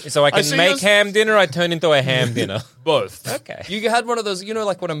 So I can see make yours- ham dinner, I turn into a ham dinner. Both. Okay. You had one of those,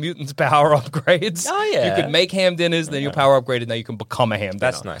 like when a mutant's power upgrades. Oh, yeah. You could make ham dinners, then your power upgraded, now you can become a ham dinner.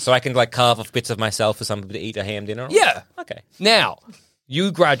 That's nice. So I can like carve off bits of myself for somebody to eat a ham dinner? Yeah. Okay. Now,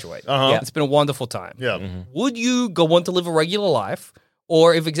 you graduate. Uh-huh. It's been a wonderful time. Yeah. Would you go on to live a regular life?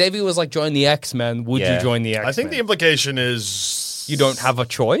 Or if Xavier was like join the X-Men, would you join the X-Men? I think the implication is... You don't have a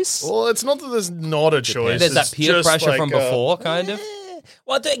choice? Well, it's not that there's not a choice. There's that it's peer just pressure like, from before, kind of?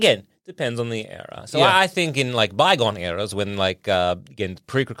 Well, again, depends on the era. So Yeah. I think in like bygone eras, when like again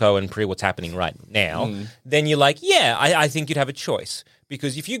pre-Krakoa and pre what's happening right now, then you're like, I think you'd have a choice.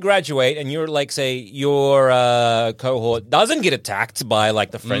 Because if you graduate and you're like, say, your cohort doesn't get attacked by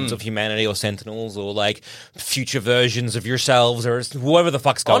like the Friends of Humanity or Sentinels or like future versions of yourselves or whoever the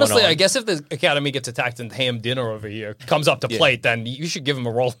fuck's going on. Honestly, I guess if the Academy gets attacked and ham dinner over here comes up to plate, then you should give him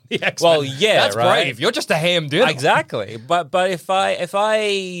a role in the X-Men. Well, yeah, That's right? brave. You're just a ham dinner. Exactly, but if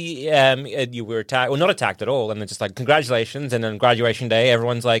you were attacked or not attacked at all, and then just like congratulations, and then graduation day,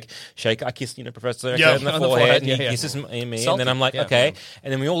 everyone's like shake, I kissed Professor Yeah, in the on the forehead, forehead, and he yeah. kisses me, and Salty. then I'm like, Yeah. okay,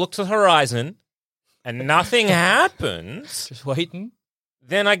 and then we all look to the horizon, and nothing happens. Just waiting.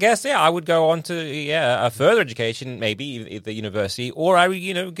 Then I guess I would go on to a further education, maybe at the university, or I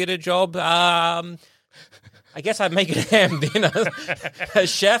would get a job. I guess I'd make a ham dinner, a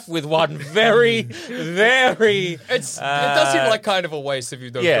chef with one very, very. It does seem like kind of a waste if you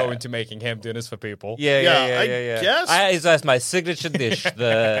don't go into making ham dinners for people. Yeah. guess. That's my signature dish,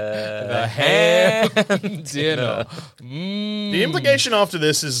 the ham ham dinner. The implication after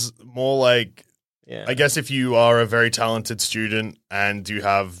this is more like, I guess if you are a very talented student and you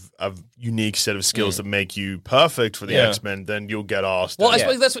have a unique set of skills that make you perfect for the X-Men, then you'll get asked. Well, I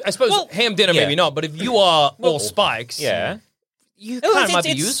suppose ham dinner maybe not, but if you are all spikes, you kind of might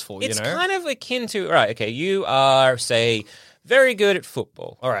be useful. It's kind of akin to you are say very good at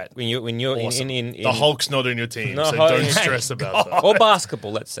football. All right, when you're awesome. in the Hulk's not in your team, No, so don't stress about that. or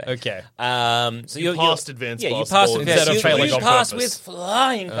basketball, let's say. Okay. So you passed advanced you basketball passed instead of failing you on passed purpose. with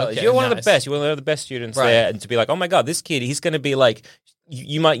flying colors. Okay, You're one of the nice. best. You're one of the best students Right. there, and to be like, oh my god, this kid, he's going to be like.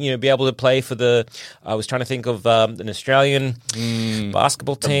 You might, be able to play for the. I was trying to think of an Australian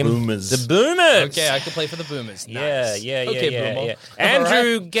basketball team. Boomers. The Boomers. Okay, I could play for the Boomers. Yeah, Nice. yeah. Boomer.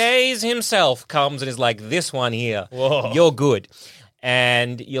 Andrew Gaze himself comes and is like, this one here. Whoa. You're good.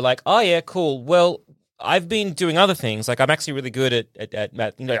 And you're like, oh yeah, cool. Well, I've been doing other things. Like I'm actually really good at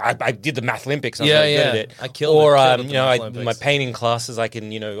math. I did the Math Olympics. I was really good at it. I killed or, it. Killed it, the Math my Olympics. painting classes, I can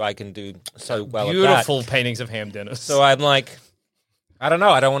do so well at that. Beautiful paintings of ham dinners. So I'm like, I don't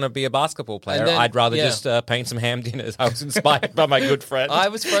know. I don't want to be a basketball player. And then- I'd rather yeah. just paint some ham dinners. I was inspired by my good friend. I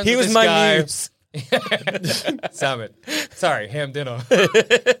was friends He with was this my guy. muse. Samet. Sorry, ham dinner.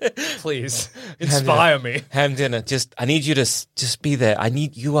 Please inspire me. Ham dinner. I need you to just be there. I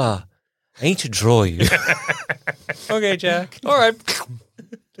need to draw you. Okay, Jack. All right.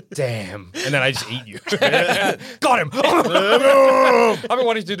 Damn. And then I just eat you. Got him. I've been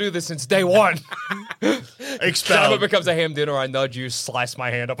wanting to do this since day one. Expelled. Samet becomes a ham dinner. I nudge you, slice my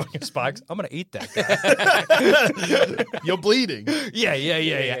hand up on your spikes. I'm going to eat that guy. You're bleeding. Yeah.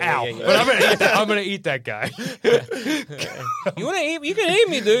 Ow. yeah. But I'm going to eat that guy. You want to eat? You can eat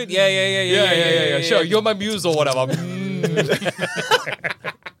me, dude. Yeah. Sure. You're my muse or whatever.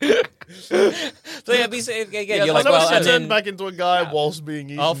 So you're like, I'll well, never and turn then back into a guy whilst being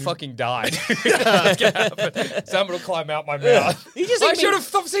eaten. I'll fucking die. That's gonna happen. Someone will climb out my mouth. I should have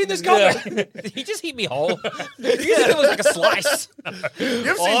seen this coming. He just eat me whole. He said it was like a slice.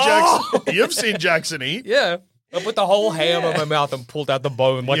 You've seen Jackson eat. Yeah. I put the whole ham in my mouth and pulled out the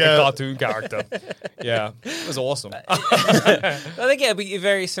bone like a cartoon character. Yeah. It was awesome. I think it'd be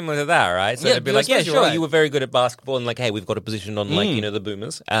very similar to that, right? So it'd be like, yeah, sure, right. you were very good at basketball, and like, hey, we've got a position on like, the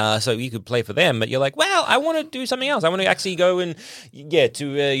Boomers. So you could play for them, but you're like, well, I want to do something else. I want to actually go and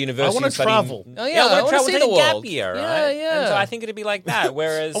to university. I want to travel. Oh, yeah, I want to travel, see take the a gap world. year, right? Yeah. And so I think it'd be like that.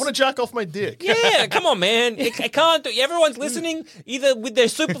 Whereas I want to jack off my dick. yeah, come on, man. I can't do. Everyone's listening either with their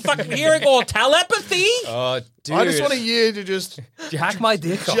super fucking hearing or telepathy. Dude. I just want a year to just jack my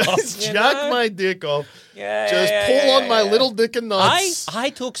dick off. Just jack my dick off. Yeah, pull on my little dick and nuts. I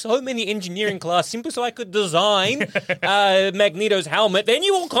took so many engineering class simply so I could design Magneto's helmet. Then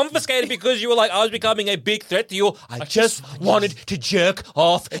you all confiscated because you were like, I was becoming a big threat to you. I just wanted to jerk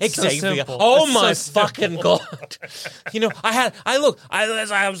off Xavier. Oh my fucking God. You know,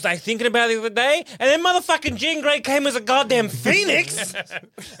 I was like thinking about it the other day, and then motherfucking Jean Grey came as a goddamn phoenix.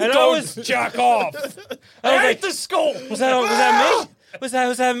 And I was jack off. I hate the school. Was that me? Was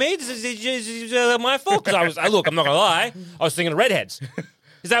that me? Is it my fault? Because look, I'm not gonna lie. I was thinking of redheads.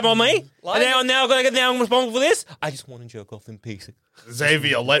 Is that on me? And now I'm responsible for this. I just want to jerk off in peace.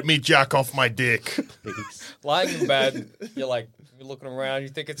 Xavier, let me jack off my dick. Lying in bed, you're looking around. You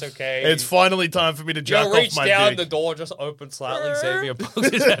think it's okay. It's finally time for me to jack off my dick. You reach down, the door just opens slightly. Xavier pokes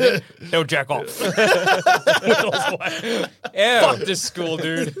his head in. He'll jack off. Fuck this school,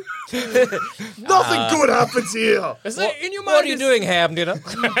 dude. Nothing good happens here. In your mind, what are you doing, Ham dinner?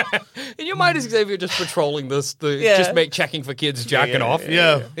 In your mind, is Xavier just patrolling checking for kids jacking off?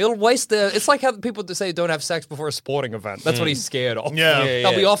 Yeah. He'll waste it's like how people say don't have sex before a sporting event. That's what he's scared of. Yeah.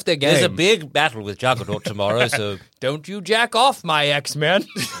 They'll be off their game. There's a big battle with Juggernaut tomorrow, so don't you jack off, my X-Men.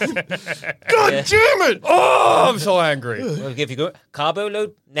 God damn it! Oh, I'm so angry. We'll give you carbo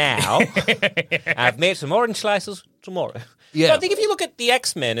load now. I've made some orange slices tomorrow. Yeah. So I think if you look at the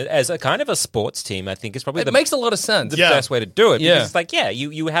X-Men as a kind of a sports team, I think it's probably it makes a lot of sense. The best way to do it. Yeah. Because it's like,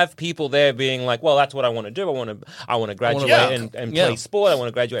 you have people there being like, well, that's what I want to do. I want to graduate and play sport. I want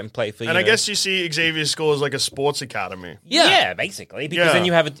to graduate and play for. And I guess you see Xavier's school as like a sports academy. Yeah, basically, because then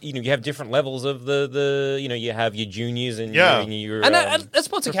you have you have different levels of the you have your juniors and your and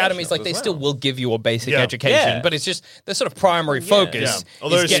sports academies they still will give you a basic education, but it's just the sort of primary focus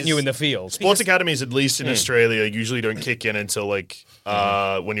is getting you in the field. Sports academies, at least in Australia, usually don't kick in until like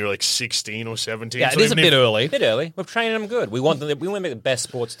when you're like 16 or 17. Yeah, so it is a bit early. We're training them good. We want to make the best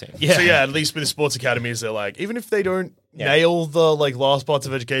sports team. Yeah. So at least with the sports academies, they're like, even if they don't nail the like last parts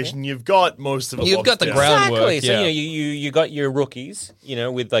of education, you've got most of it. You've got the groundwork. Exactly. So you got your rookies,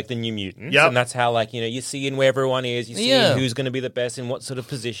 with like the New Mutants, and that's how you see where everyone is. You see who's going to be the best in what sort of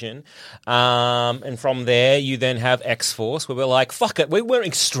position, and from there you then have X-Force, where we're like, fuck it, we're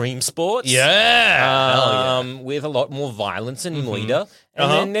extreme sports, with a lot more violence and leader.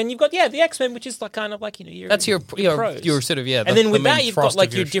 And then you've got the X-Men, which is like kind of like your that's your sort of and then with that you've got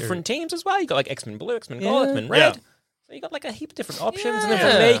like your different teams as well. You've got like X-Men Blue, X-Men Gold, X-Men Red. So you got like a heap of different options, and then from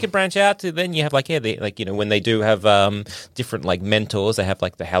there you can branch out to then you have when they do have different like mentors, they have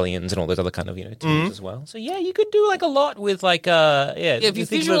like the Hellions and all those other kind of teams as well. So you could do like a lot with like if you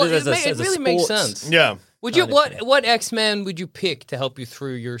visualize it really makes sense. Yeah. Would you what X-Men would you pick to help you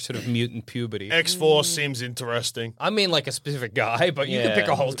through your sort of mutant puberty? X-Force seems interesting. I mean, like a specific guy, but you can pick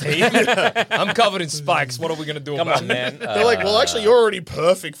a whole team. I'm covered in spikes. What are we gonna do about it, man? They're like, well, actually, you're already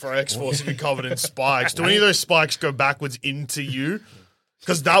perfect for X-Force if you're covered in spikes. Do any of those spikes go backwards into you?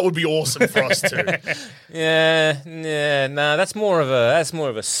 Because that would be awesome for us too. That's more of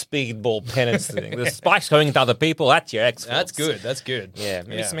a speedball penance thing. The spikes going into other people. That's your X-Force. That's good. Yeah,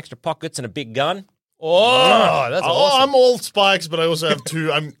 maybe some extra pockets and a big gun. Oh, that's awesome. I'm all spikes, but I also have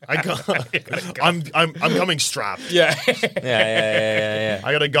two. I'm coming strapped. Yeah. Yeah.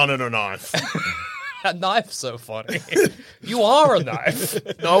 I got a gun and a knife. That knife's so funny. You are a knife.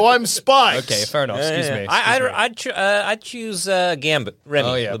 No, I'm spikes. Okay, fair enough. Excuse me. I'd choose Gambit. Remy.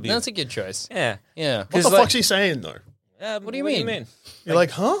 Oh yeah, that's a good choice. Yeah. What the fuck's he saying though? What do you mean? You're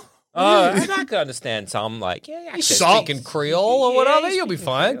like, huh? I can understand some, you speaking Creole or whatever, you'll be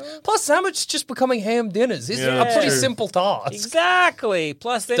fine. Plus, sandwich just becoming ham dinners. It's a pretty simple task. Exactly.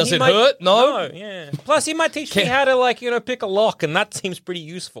 Plus, then does it hurt? No. Yeah. Plus, he might teach me how to pick a lock, and that seems pretty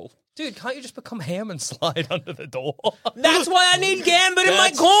useful. Dude, can't you just become ham and slide under the door? That's why I need Gambit in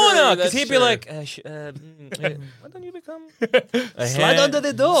my corner. Because he'd be like, why don't you become slide under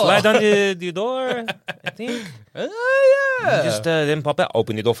the door? Slide under the door, I think. Oh, yeah. Just then pop out,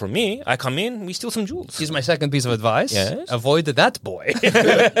 open the door for me. I come in, we steal some jewels. Here's my second piece of advice. Yes? Avoid that boy. I'm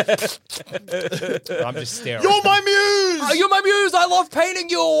just staring. You're my muse! Oh, you're my muse! I love painting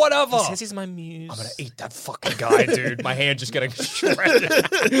you or whatever. He says he's my muse. I'm gonna eat that fucking guy, dude. My hand just getting shredded.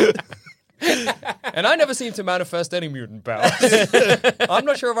 And I never seem to manifest any mutant powers. I'm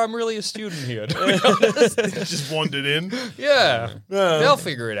not sure if I'm really a student here, to be honest. Just wandered in. Yeah. They'll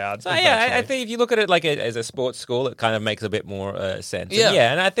figure it out. So, I think if you look at it like as a sports school, it kind of makes a bit more sense.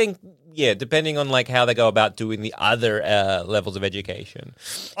 Yeah. And I think depending on like how they go about doing the other levels of education.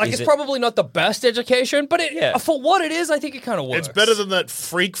 Like it's probably not the best education, but for what it is, I think it kind of works. It's better than that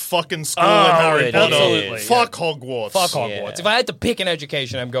freak fucking school in Harry Potter. Absolutely. Fuck Hogwarts. Fuck Hogwarts. If I had to pick an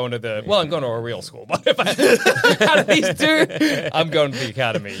education, I'm going to I'm going to a real school. But if I out of these two, I'm going to the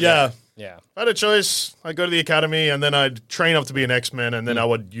academy. Yeah. Yeah. If I had a choice, I'd go to the academy and then I'd train up to be an X-Men and then I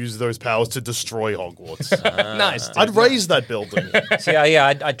would use those powers to destroy Hogwarts. Nice. Dude. I'd raise that building. So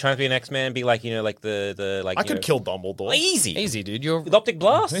I'd try to be an X-Man and be like, like the like. I could kill Dumbledore. Easy, dude. You're with optic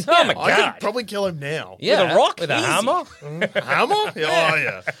blast. Oh my god! I could probably kill him now. Yeah, with a rock, with a hammer. Hammer? Oh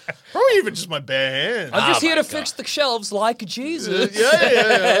yeah. Probably even just my bare hands. I'm just here to fix the shelves like Jesus.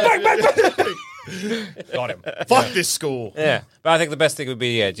 Yeah. Got him. Fuck this school. Yeah, but I think the best thing would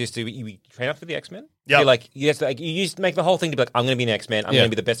be just to you train up for the X-Men. Yeah, you used to make the whole thing to be like, I'm going to be an X-Man. I'm going to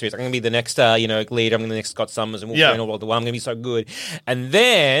be the best there is. I'm going to be the next leader. I'm going to be the next Scott Summers, and we'll train all the while. I'm going to be so good. And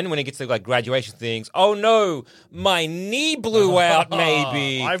then when it gets to like graduation things, oh no, my knee blew out.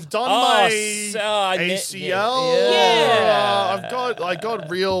 Maybe I've done my ACL.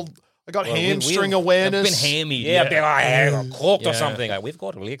 I got hamstring awareness. I've been hammied. Yeah, corked or something. Like, we've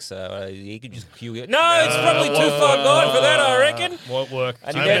got Alexa. You could just cue it. No, it's probably too far gone for that, I reckon. Won't work.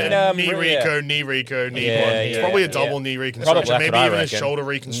 And you get knee reco, knee one. It's probably a double knee reconstruction. Maybe even a shoulder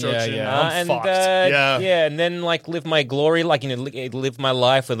reconstruction. I'm fucked. And then like live my glory, like live my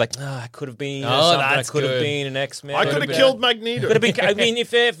life with like, I could have been something. I could have been an X-Men. I could have killed Magneto. Could have been. I mean,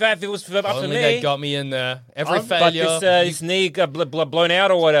 if it was up to me, they got me in there. Every failure. But this knee got blown out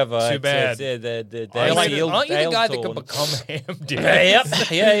or whatever. Too bad. Aren't you the guy that could become Ham?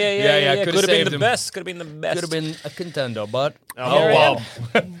 Yeah. Could have been the best. Could have been the best. Could have been a contender, but wow.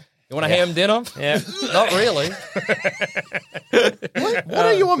 You want a ham dinner? Yeah. Not really. What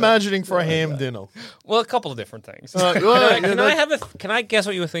are you imagining for a ham dinner? Well, a couple of different things. Can I guess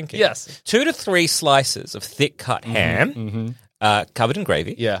what you were thinking? Yes. 2 to 3 slices of thick cut ham, covered in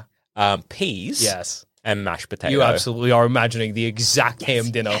gravy. Yeah. Peas. Yes. And mashed potato. You absolutely are imagining the exact ham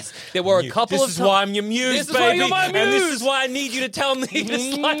dinner. There were a couple of This is why I'm your muse, This is baby. why you're my And this muse. is why I need you to tell me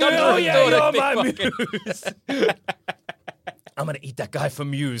this like you're my muse. I'm going to eat that guy for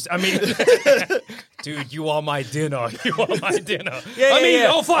Muse. I mean, dude, you are my dinner. You are my dinner.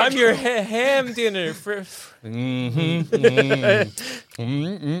 Oh, fuck. I'm your ham dinner. I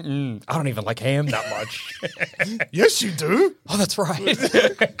don't even like ham that much. Yes, you do. Oh, that's right.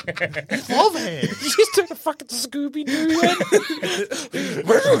 Love ham. You just took a fucking Scooby-Doo.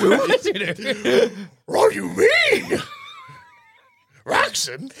 What do you mean?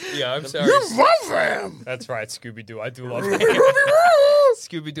 Raxon? Yeah, I'm sorry. You love ham. That's right, Scooby-Doo. I do love ham.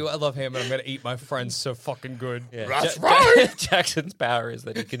 Scooby-Doo, I love ham, and I'm going to eat my friends so fucking good. Yeah. That's right. Jackson's power is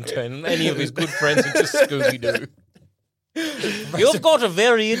that he can turn any of his good friends into Scooby-Doo. You've got a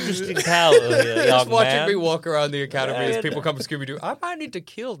very interesting power here, young Just watching man. me walk around the academy as people come to Scooby-Doo, I might need to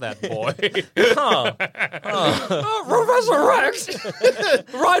kill that boy. Professor Rex!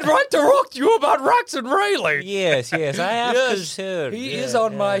 Right to rock to you about Rex and Rayleigh. Yes, I have concern. He is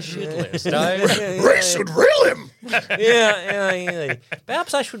on my shit list. Rex should reel him. Yeah.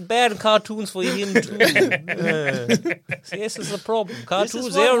 Perhaps I should ban cartoons for him too. This is the problem.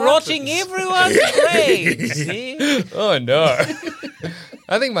 Cartoons, they're rotting everyone's brains. See? Oh, no.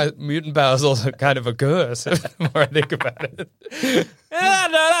 I think my mutant power is also kind of a curse, the more I think about it.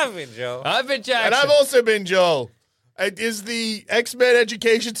 I've been Joe. I've been Jackson. And I've also been Joel. Is the X-Men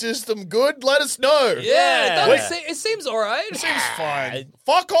education system good? Let us know. Yeah, it seems all right. It seems fine.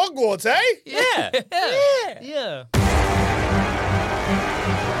 Fuck Hogwarts, eh? Yeah.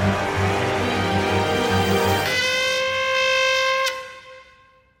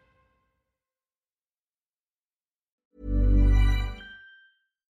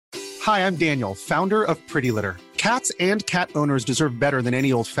 Hi, I'm Daniel, founder of Pretty Litter. Cats and cat owners deserve better than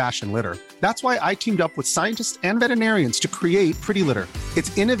any old-fashioned litter. That's why I teamed up with scientists and veterinarians to create Pretty Litter.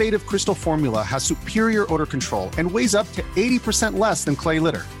 Its innovative crystal formula has superior odor control and weighs up to 80% less than clay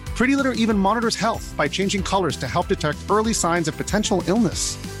litter. Pretty Litter even monitors health by changing colors to help detect early signs of potential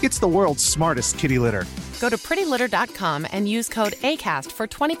illness. It's the world's smartest kitty litter. Go to prettylitter.com and use code ACAST for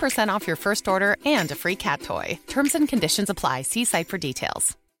 20% off your first order and a free cat toy. Terms and conditions apply. See site for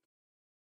details.